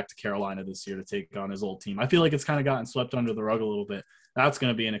going back to Carolina this year to take on his old team. I feel like it's kind of gotten swept under the rug a little bit. That's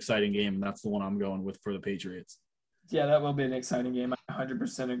going to be an exciting game, and that's the one I'm going with for the Patriots. Yeah, that will be an exciting game. I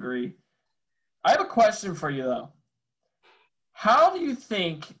 100% agree. I have a question for you, though. How do you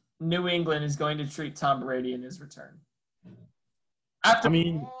think New England is going to treat Tom Brady in his return?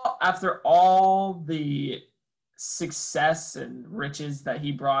 After all the success and riches that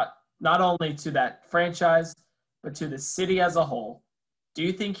he brought, not only to that franchise, but to the city as a whole, do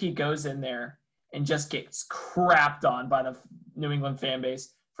you think he goes in there and just gets crapped on by the New England fan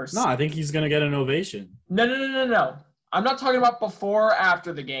base for? No, I think he's going to get an ovation. No. I'm not talking about before or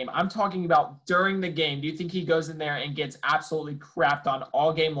after the game. I'm talking about during the game. Do you think he goes in there and gets absolutely crapped on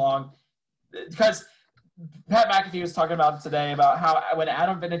all game long? Because Pat McAfee was talking about today about how when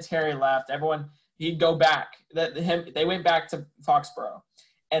Adam Vinatieri left, he'd go back. They went back to Foxborough.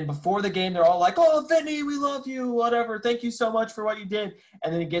 And before the game, they're all like, "Oh, Vinny, we love you, whatever. Thank you so much for what you did."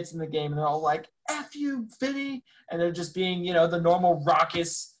 And then he gets in the game, and they're all like, "F you, Vinny." And they're just being, the normal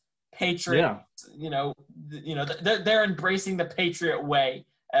raucous Patriot. Yeah. They're embracing the Patriot way.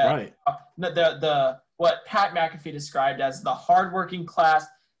 Right. What Pat McAfee described as the hardworking class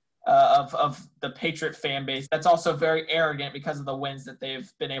of the Patriot fan base. That's also very arrogant because of the wins that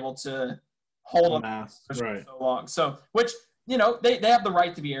they've been able to hold on for so long. So, which – they have the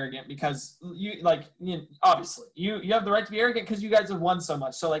right to be arrogant because obviously you have the right to be arrogant because you guys have won so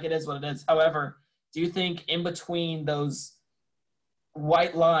much. So it is what it is. However, do you think in between those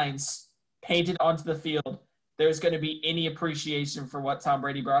white lines painted onto the field, there's going to be any appreciation for what Tom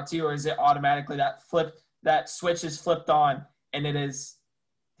Brady brought to you, or is it automatically that switch is flipped on and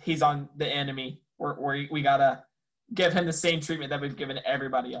he's on the enemy where we gotta give him the same treatment that we've given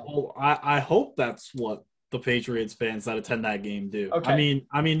everybody else? Well, I hope that's what the Patriots fans that attend that game do. Okay.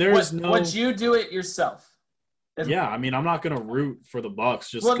 I mean, there's Would you do it yourself? Yeah, I'm not gonna root for the Bucs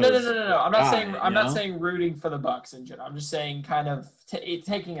just. Well, no. I'm not saying rooting for the Bucs in general. I'm just saying kind of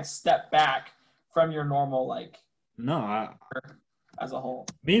taking a step back from your normal as a whole.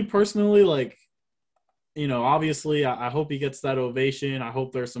 Me personally, obviously, I hope he gets that ovation. I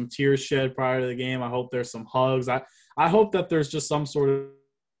hope there's some tears shed prior to the game. I hope there's some hugs. I hope that there's just some sort of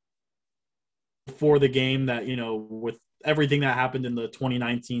before the game that, with everything that happened in the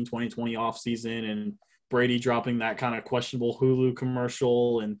 2019-2020 offseason and Brady dropping that kind of questionable Hulu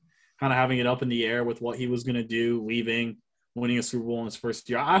commercial and kind of having it up in the air with what he was going to do, leaving, winning a Super Bowl in his first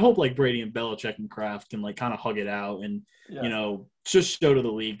year. I hope Brady and Belichick and Kraft can kind of hug it out and, just show to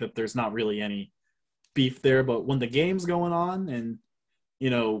the league that there's not really any beef there. But when the game's going on and,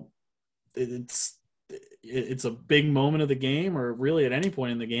 it's a big moment of the game or really at any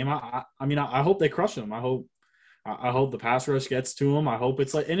point in the game, I hope they crush him. I hope the pass rush gets to him. I hope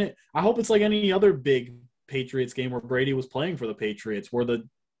it's like any other big Patriots game where Brady was playing for the Patriots, where the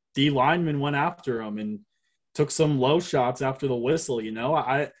D lineman went after him and took some low shots after the whistle.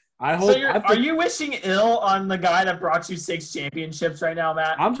 I hope. So are you wishing ill on the guy that brought you 6 championships right now,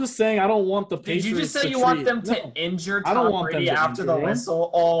 Matt? I'm just saying I don't want the Patriots. Did you just say you want them to injure Tom Brady after the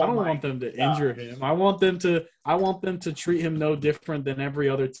whistle? I don't want them to injure him. I want them to treat him no different than every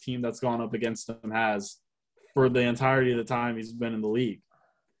other team that's gone up against him has for the entirety of the time he's been in the league.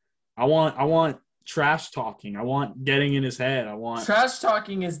 I want trash talking. I want getting in his head. Trash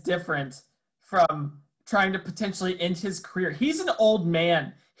talking is different from trying to potentially end his career. He's an old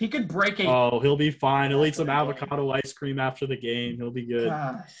man. He could break a. Oh, he'll be fine. He'll eat some avocado ice cream after the game. He'll be good.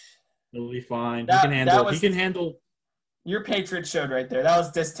 Gosh. He'll be fine. He can handle. Your Patriots showed right there. That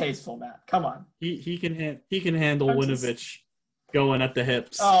was distasteful, Matt. Come on. He can handle Winovich going at the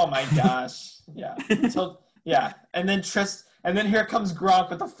hips. Oh my gosh. Yeah. And then here comes Gronk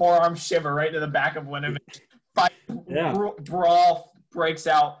with the forearm shiver right to the back of Winovich. Brawl breaks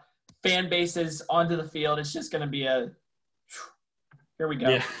out. Fan bases onto the field. It's just going to be here we go.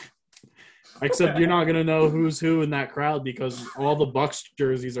 Yeah. Except you're not going to know who's who in that crowd because all the Bucs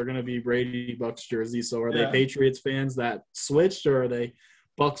jerseys are going to be Brady Bucs jerseys. So are they Patriots fans that switched or are they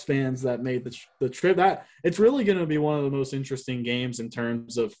Bucs fans that made the trip? That it's really going to be one of the most interesting games in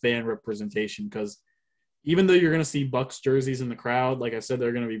terms of fan representation because even though you're going to see Bucs jerseys in the crowd, like I said,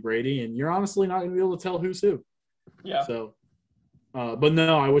 they're going to be Brady, and you're honestly not going to be able to tell who's who. Yeah. So, but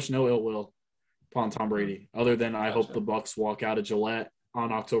no, I wish no ill will upon Tom Brady. Other than I hope the Bucs walk out of Gillette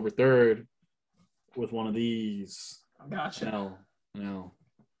on October 3rd with one of these. Gotcha. No.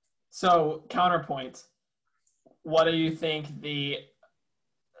 So counterpoint. What do you think the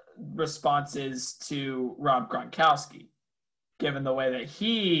response is to Rob Gronkowski, given the way that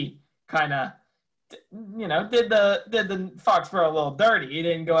he kind of, did the Foxborough a little dirty? He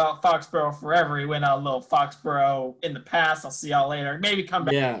didn't go out Foxborough forever. He went out a little Foxborough in the past. I'll see y'all later. Maybe come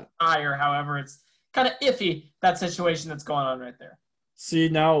back higher. However, it's kind of iffy, that situation that's going on right there. See,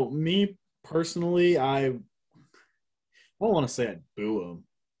 now me personally, don't want to say I'd boo him.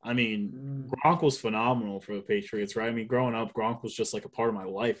 I mean, Gronk was phenomenal for the Patriots, right? I mean, growing up, Gronk was just like a part of my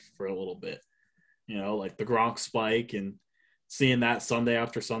life for a little bit. You know, like the Gronk spike and seeing that Sunday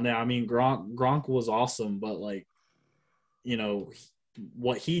after Sunday. I mean, Gronk was awesome, but like, you know,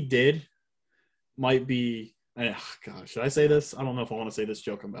 what he did might be. God, should I say this? I don't know if I want to say this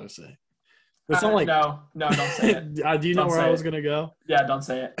joke I'm about to say. It's not like no, don't say it. Do you know where I was gonna go? Yeah, don't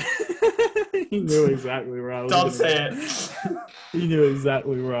say it. He knew exactly where I was. Don't say it. He knew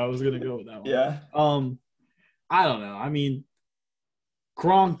exactly where I was gonna go with that one. Yeah. I don't know. I mean,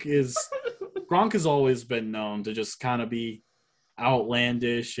 Gronk has always been known to just kind of be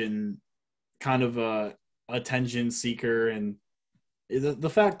outlandish and kind of a attention seeker, and the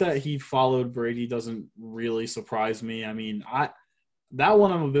fact that he followed Brady doesn't really surprise me. I mean, that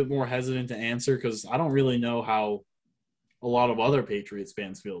one I'm a bit more hesitant to answer because I don't really know how a lot of other Patriots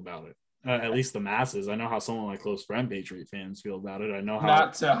fans feel about it. At least the masses. I know how some of my close friend Patriot fans feel about it. I know how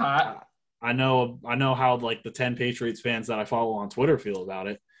not so hot. I know how like the 10 Patriots fans that I follow on Twitter feel about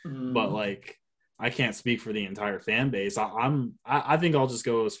it. But like I can't speak for the entire fan base. I think I'll just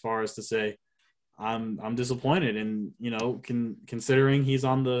go as far as to say I'm disappointed, and you know, considering he's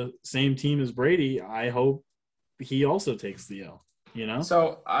on the same team as Brady, I hope he also takes the L. You know.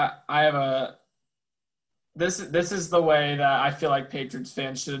 So I have this is the way that I feel like Patriots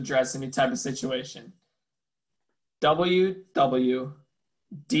fans should address any type of situation. WWDPT.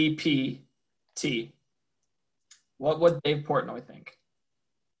 What would Dave Portnoy think?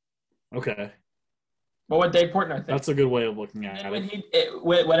 Okay. What would Dave Portnoy think? That's a good way of looking at it.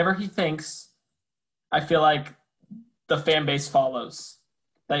 Whenever he thinks, I feel like the fan base follows.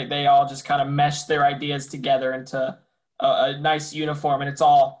 They all just kind of mesh their ideas together into a nice uniform, and it's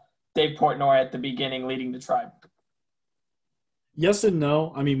all Dave Portnoy at the beginning leading the tribe. Yes and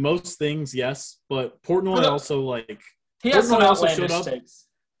no. I mean, most things, yes, but Portnoy also like he has some outlandish takes.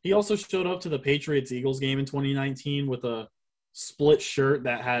 He also showed up to the Patriots-Eagles game in 2019 with a split shirt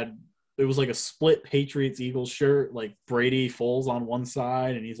it was like a split Patriots-Eagles shirt, like Brady Foles on one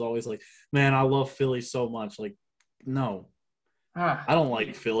side, and he's always like, man, I love Philly so much. Like, no, I don't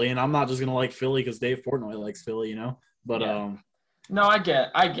like Philly, and I'm not just going to like Philly because Dave Portnoy likes Philly, you know? But, yeah. No, I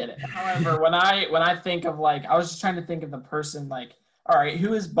get it. However, when I think of like, I was just trying to think of the person like, all right,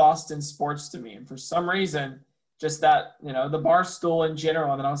 who is Boston sports to me? And for some reason, just that, you know, the Barstool in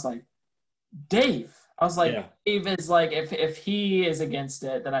general. And then I was like, Dave. I was like, yeah. Dave is like, if he is against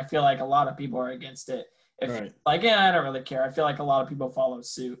it, then I feel like a lot of people are against it. Like, yeah, I don't really care. I feel like a lot of people follow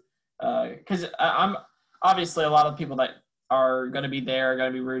suit. Because I'm obviously a lot of people that are going to be there, are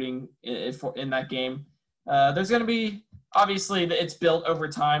going to be rooting in that game. There's going to be, obviously, it's built over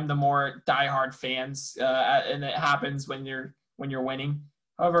time, the more diehard fans, and it happens when you're winning.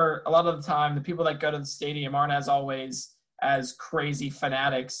 However, a lot of the time, the people that go to the stadium aren't as crazy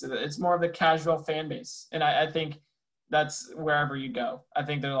fanatics. It's more of the casual fan base. And I think that's wherever you go. I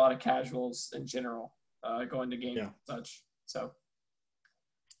think there's a lot of casuals in general going to games and such. So,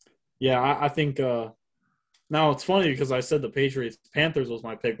 yeah, I think now it's funny because I said the Patriots-Panthers was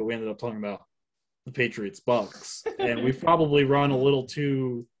my pick, but we ended up talking about the Patriots-Bucks. And we've probably run a little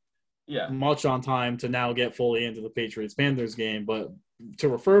too much on time to now get fully into the Patriots-Panthers game. But to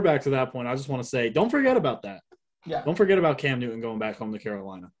refer back to that point, I just want to say, don't forget about that. Yeah. Don't forget about Cam Newton going back home to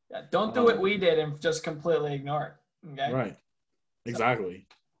Carolina. Yeah. Don't do what we did and just completely ignore it. Okay. Right. Exactly.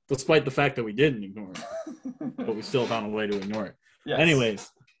 Despite the fact that we didn't ignore it, but we still found a way to ignore it. Yes. Anyways,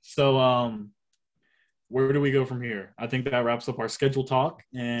 so where do we go from here? I think that wraps up our schedule talk.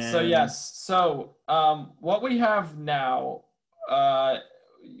 And So what we have now,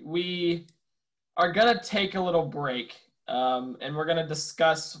 we are gonna take a little break, and we're gonna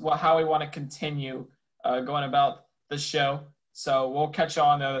discuss how we want to continue going about the show. So we'll catch you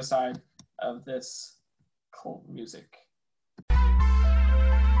on the other side of this cool music.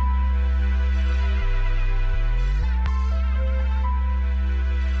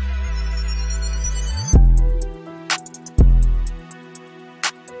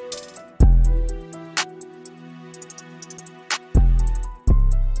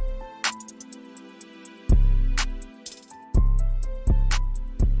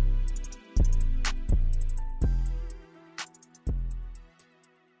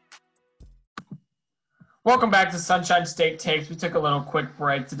 Welcome back to Sunshine State Takes. We took a little quick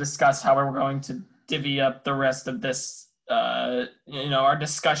break to discuss how we're going to divvy up the rest of this, our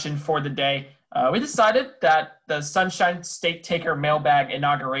discussion for the day. We decided that the Sunshine State Taker mailbag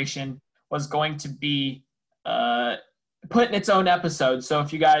inauguration was going to be put in its own episode. So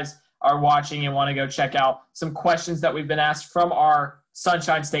if you guys are watching and want to go check out some questions that we've been asked from our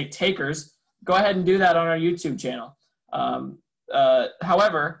Sunshine State Takers, go ahead and do that on our YouTube channel.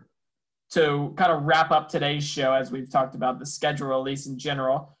 However, to kind of wrap up today's show, as we've talked about the schedule release in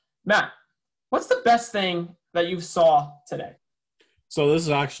general, Matt, what's the best thing that you saw today? So this is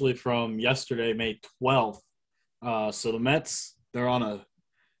actually from yesterday, May 12th. So the Mets, they're on a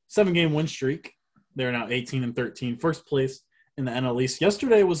 7-game win streak. They're now 18-13, first place in the NL East.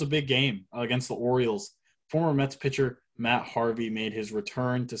 Yesterday was a big game against the Orioles. Former Mets pitcher Matt Harvey made his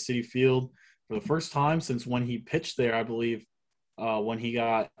return to Citi Field for the first time since when he pitched there, I believe, when he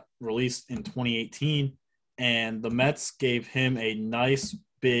got released in 2018. And the Mets gave him a nice,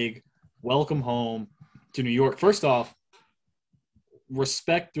 big welcome home to New York. First off,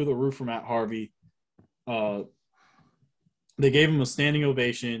 respect through the roof for Matt Harvey. They gave him a standing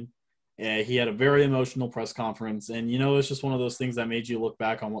ovation. He had a very emotional press conference. And, it's just one of those things that made you look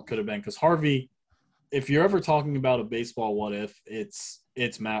back on what could have been. Because Harvey, if you're ever talking about a baseball what if, it's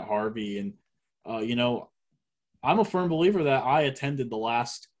Matt Harvey. And, I'm a firm believer that I attended the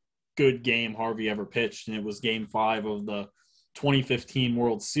last good game Harvey ever pitched, and it was Game 5 of the 2015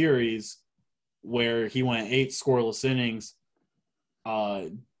 World Series, where he went 8 scoreless innings,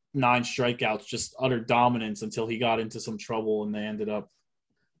 9 strikeouts, just utter dominance until he got into some trouble and they ended up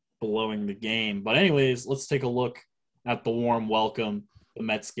blowing the game. But anyways, let's take a look at the warm welcome the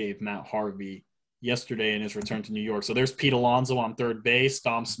Mets gave Matt Harvey yesterday in his return to New York. So there's Pete Alonso on third base.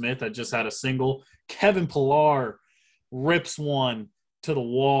 Dom Smith had just had a single. Kevin Pillar rips one to the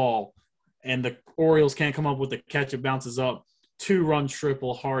wall, and the Orioles can't come up with the catch. It bounces up. 2-run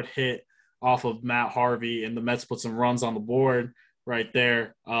triple, hard hit off of Matt Harvey, and the Mets put some runs on the board right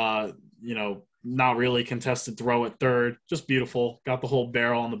there. Not really contested throw at third. Just beautiful. Got the whole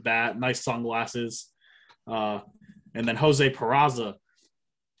barrel on the bat. Nice sunglasses. And then Jose Peraza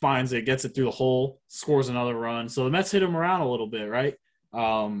finds it, gets it through the hole, scores another run. So the Mets hit him around a little bit, right?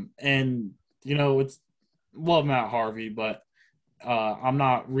 It's love Matt Harvey, but I'm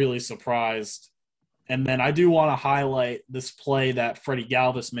not really surprised. And then I do want to highlight this play that Freddie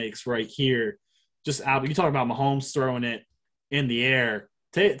Galvis makes right here. Just out, you talk about Mahomes throwing it in the air.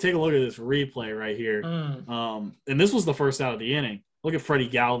 Take a look at this replay right here. And this was the first out of the inning. Look at Freddie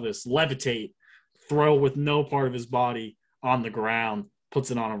Galvis levitate, throw with no part of his body on the ground,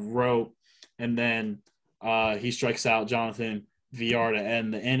 puts it on a rope, and then he strikes out Jonathan Villar to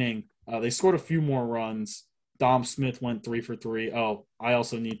end the inning. They scored a few more runs. Dom Smith went 3 for 3. Oh, I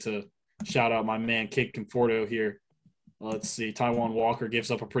also need to shout out my man Kid Conforto here. Let's see. Taijuan Walker gives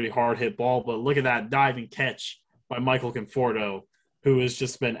up a pretty hard hit ball, but look at that diving catch by Michael Conforto, who has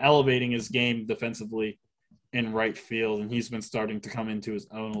just been elevating his game defensively in right field, and he's been starting to come into his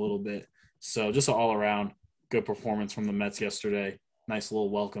own a little bit. So just an all-around good performance from the Mets yesterday. Nice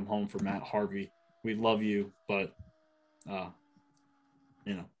little welcome home for Matt Harvey. We love you, but,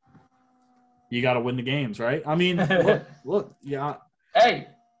 you got to win the games, right? I mean, look, yeah. Hey,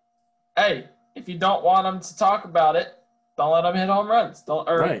 if you don't want them to talk about it, don't let them hit home runs. Don't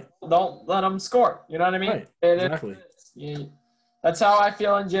let them score. You know what I mean? Right. Exactly. That's how I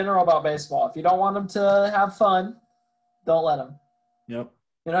feel in general about baseball. If you don't want them to have fun, don't let them. Yep.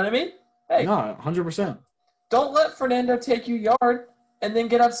 You know what I mean? Hey. No, 100%. Don't let Fernando take you yard and then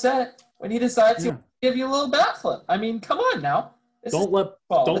get upset when he decides to give you a little bat flip. I mean, come on now. Don't let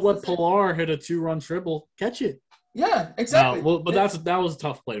Pillar hit a 2-run triple. Catch it. Yeah, exactly. No, but that was a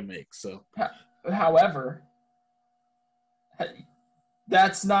tough play to make. So, however,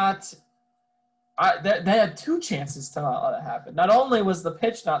 that's not. They had 2 chances to not let it happen. Not only was the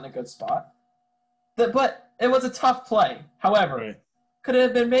pitch not in a good spot, but it was a tough play. However, could it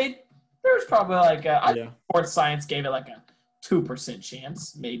have been made? There was probably sports science gave it like a 2%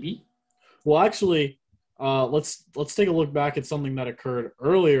 chance, maybe. Well, actually, let's take a look back at something that occurred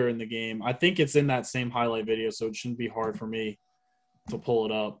earlier in the game. I think it's in that same highlight video, so it shouldn't be hard for me to pull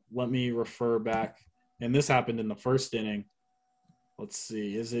it up. Let me refer back. And this happened in the first inning. Let's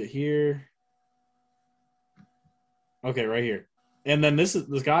see. Is it here? Okay, right here. And then this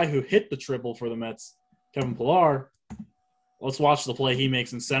guy who hit the triple for the Mets, Kevin Pillar. Let's watch the play he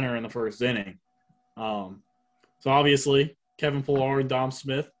makes in center in the first inning. So obviously, Kevin Pillar and Dom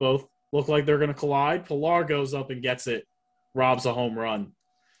Smith both look like they're going to collide. Pillar goes up and gets it, robs a home run.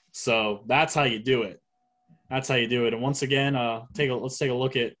 So that's how you do it. And once again, let's take a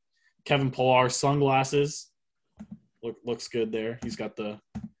look at Kevin Pillar's sunglasses. Looks good there. He's got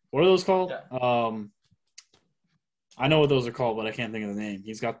what are those called? Yeah. I know what those are called, but I can't think of the name.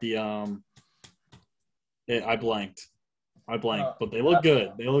 He's got the I blanked, but they look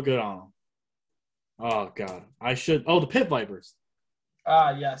good. They look good on him. Oh God, the Pit Vipers.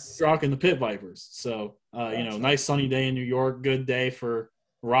 Yes. Rocking the Pit Vipers. So, nice sunny day in New York. Good day for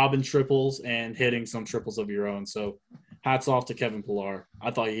robbing triples and hitting some triples of your own. So hats off to Kevin Pillar.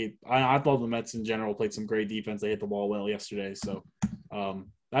 I thought the Mets in general played some great defense. They hit the ball well yesterday. So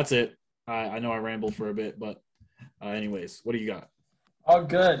that's it. I know I rambled for a bit, but anyways, what do you got? All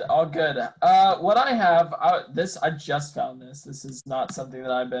good, all good. What I have, I just found this. This is not something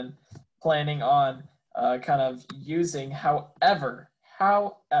that I've been planning on kind of using. However,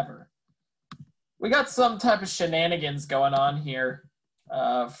 we got some type of shenanigans going on here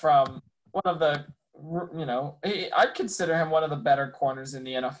from one of the, I'd consider him one of the better corners in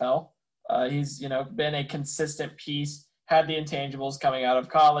the NFL. He's, been a consistent piece, had the intangibles coming out of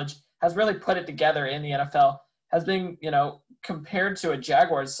college, has really put it together in the NFL, has been, compared to a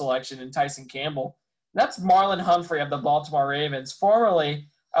Jaguars selection in Tyson Campbell. That's Marlon Humphrey of the Baltimore Ravens, formerly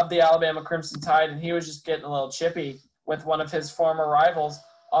of the Alabama Crimson Tide, and he was just getting a little chippy with one of his former rivals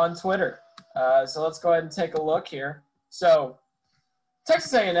on Twitter. So let's go ahead and take a look here. So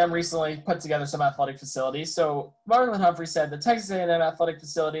Texas A&M recently put together some athletic facilities. So Marlon Humphrey said the Texas A&M athletic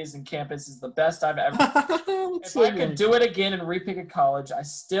facilities and campus is the best I've ever If I could do it again and repick a college, I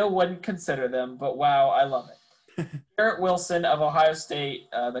still wouldn't consider them, but wow, I love it. Garrett Wilson of Ohio State,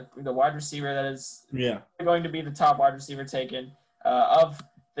 the wide receiver that is going to be the top wide receiver taken of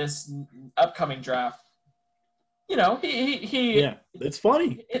this upcoming draft. It's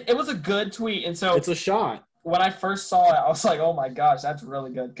funny. It was a good tweet, and so it's a shot. When I first saw it, I was like, "Oh my gosh, that's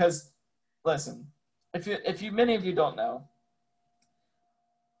really good." Because, listen, if many of you don't know,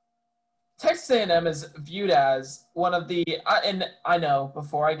 Texas A&M is viewed as one of the and I know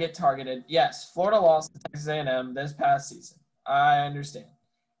before I get targeted, yes, Florida lost to Texas A&M this past season. I understand.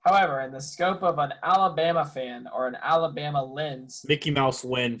 However, in the scope of an Alabama fan or an Alabama lens, Mickey Mouse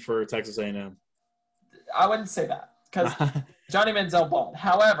win for Texas A&M. I wouldn't say that because Johnny Manziel balled.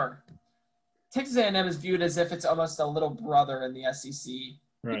 However, Texas A&M is viewed as if it's almost a little brother in the SEC.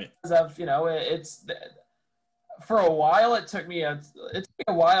 Right. Because of, it's for a while it took me a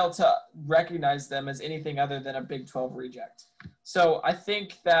while to recognize them as anything other than a Big 12 reject. So I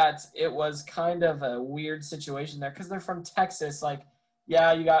think that it was kind of a weird situation there because they're from Texas.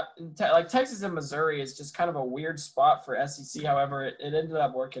 You got Texas and Missouri is just kind of a weird spot for SEC. However, it ended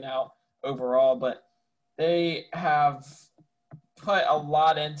up working out overall, but they have put a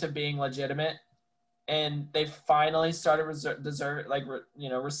lot into being legitimate, and they finally started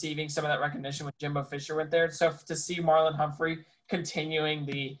receiving some of that recognition when Jimbo Fisher went there. So to see Marlon Humphrey continuing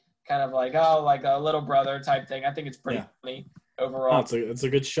the kind of a little brother type thing, I think it's pretty funny overall. It's a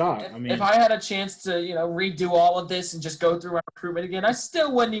good shot. If I had a chance to redo all of this and just go through my recruitment again, I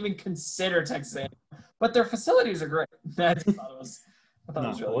still wouldn't even consider Texas A&M. But their facilities are great. I thought it was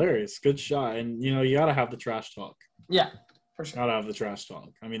really hilarious. Good shot, and you got to have the trash talk. Yeah. For sure. Gotta have the trash talk.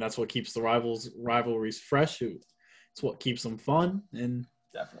 I mean, that's what keeps the rivalries fresh. It's what keeps them fun, and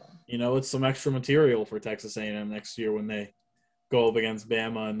definitely, it's some extra material for Texas A&M next year when they go up against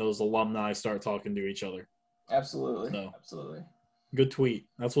Bama and those alumni start talking to each other. Absolutely, so, absolutely. Good tweet.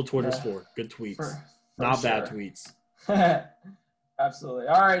 That's what Twitter's for. Good tweets, for not bad tweets. Absolutely.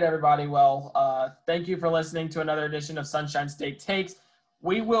 All right, everybody. Well, thank you for listening to another edition of Sunshine State Takes.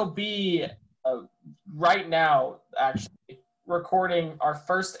 We will be right now, actually, recording our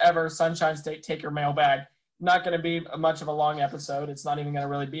first ever Sunshine State Taker mailbag. Not going to be much of a long episode. It's not even going to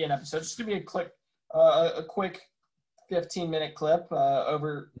really be an episode. It's just going to be a quick 15-minute clip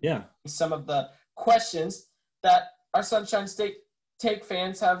over some of the questions that our Sunshine State Take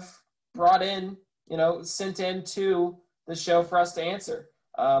fans have brought in, sent in to the show for us to answer.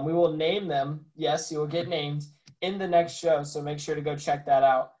 We will name them. Yes, you will get named in the next show, so make sure to go check that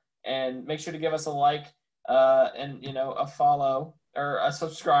out. And make sure to give us a like and, a follow or a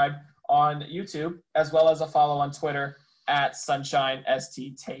subscribe on YouTube, as well as a follow on Twitter at Sunshine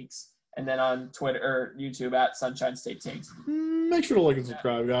ST Takes. And then on Twitter or YouTube at Sunshine State Takes. Make sure to like and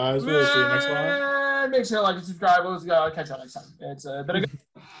subscribe, guys. We'll see you next time. Make sure to like and subscribe. I'll catch you next time. It's been a good.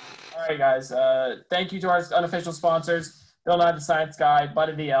 All right, guys. Thank you to our unofficial sponsors, Bill Nye the Science Guy,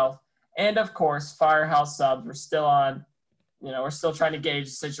 Buddy the Elf, and, of course, Firehouse Subs. We're still on. We're still trying to gauge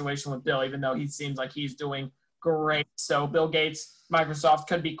the situation with Bill, even though he seems like he's doing great. So Bill Gates, Microsoft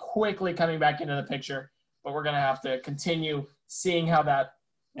could be quickly coming back into the picture, but we're going to have to continue seeing how that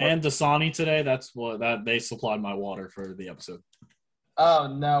works. And Dasani today, they supplied my water for the episode.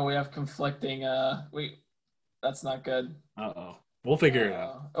 Oh, no, we have conflicting that's not good. Uh-oh. We'll figure it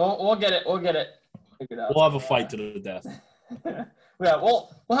out. We'll get it. We'll get it figured out. We'll have a fight to the death. We'll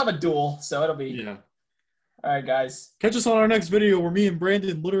have a duel, so it'll be All right, guys. Catch us on our next video where me and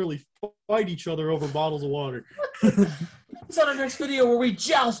Brandon literally fight each other over bottles of water. Catch us on our next video where we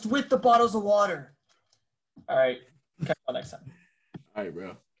joust with the bottles of water. All right. Catch you all next time. All right,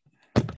 bro.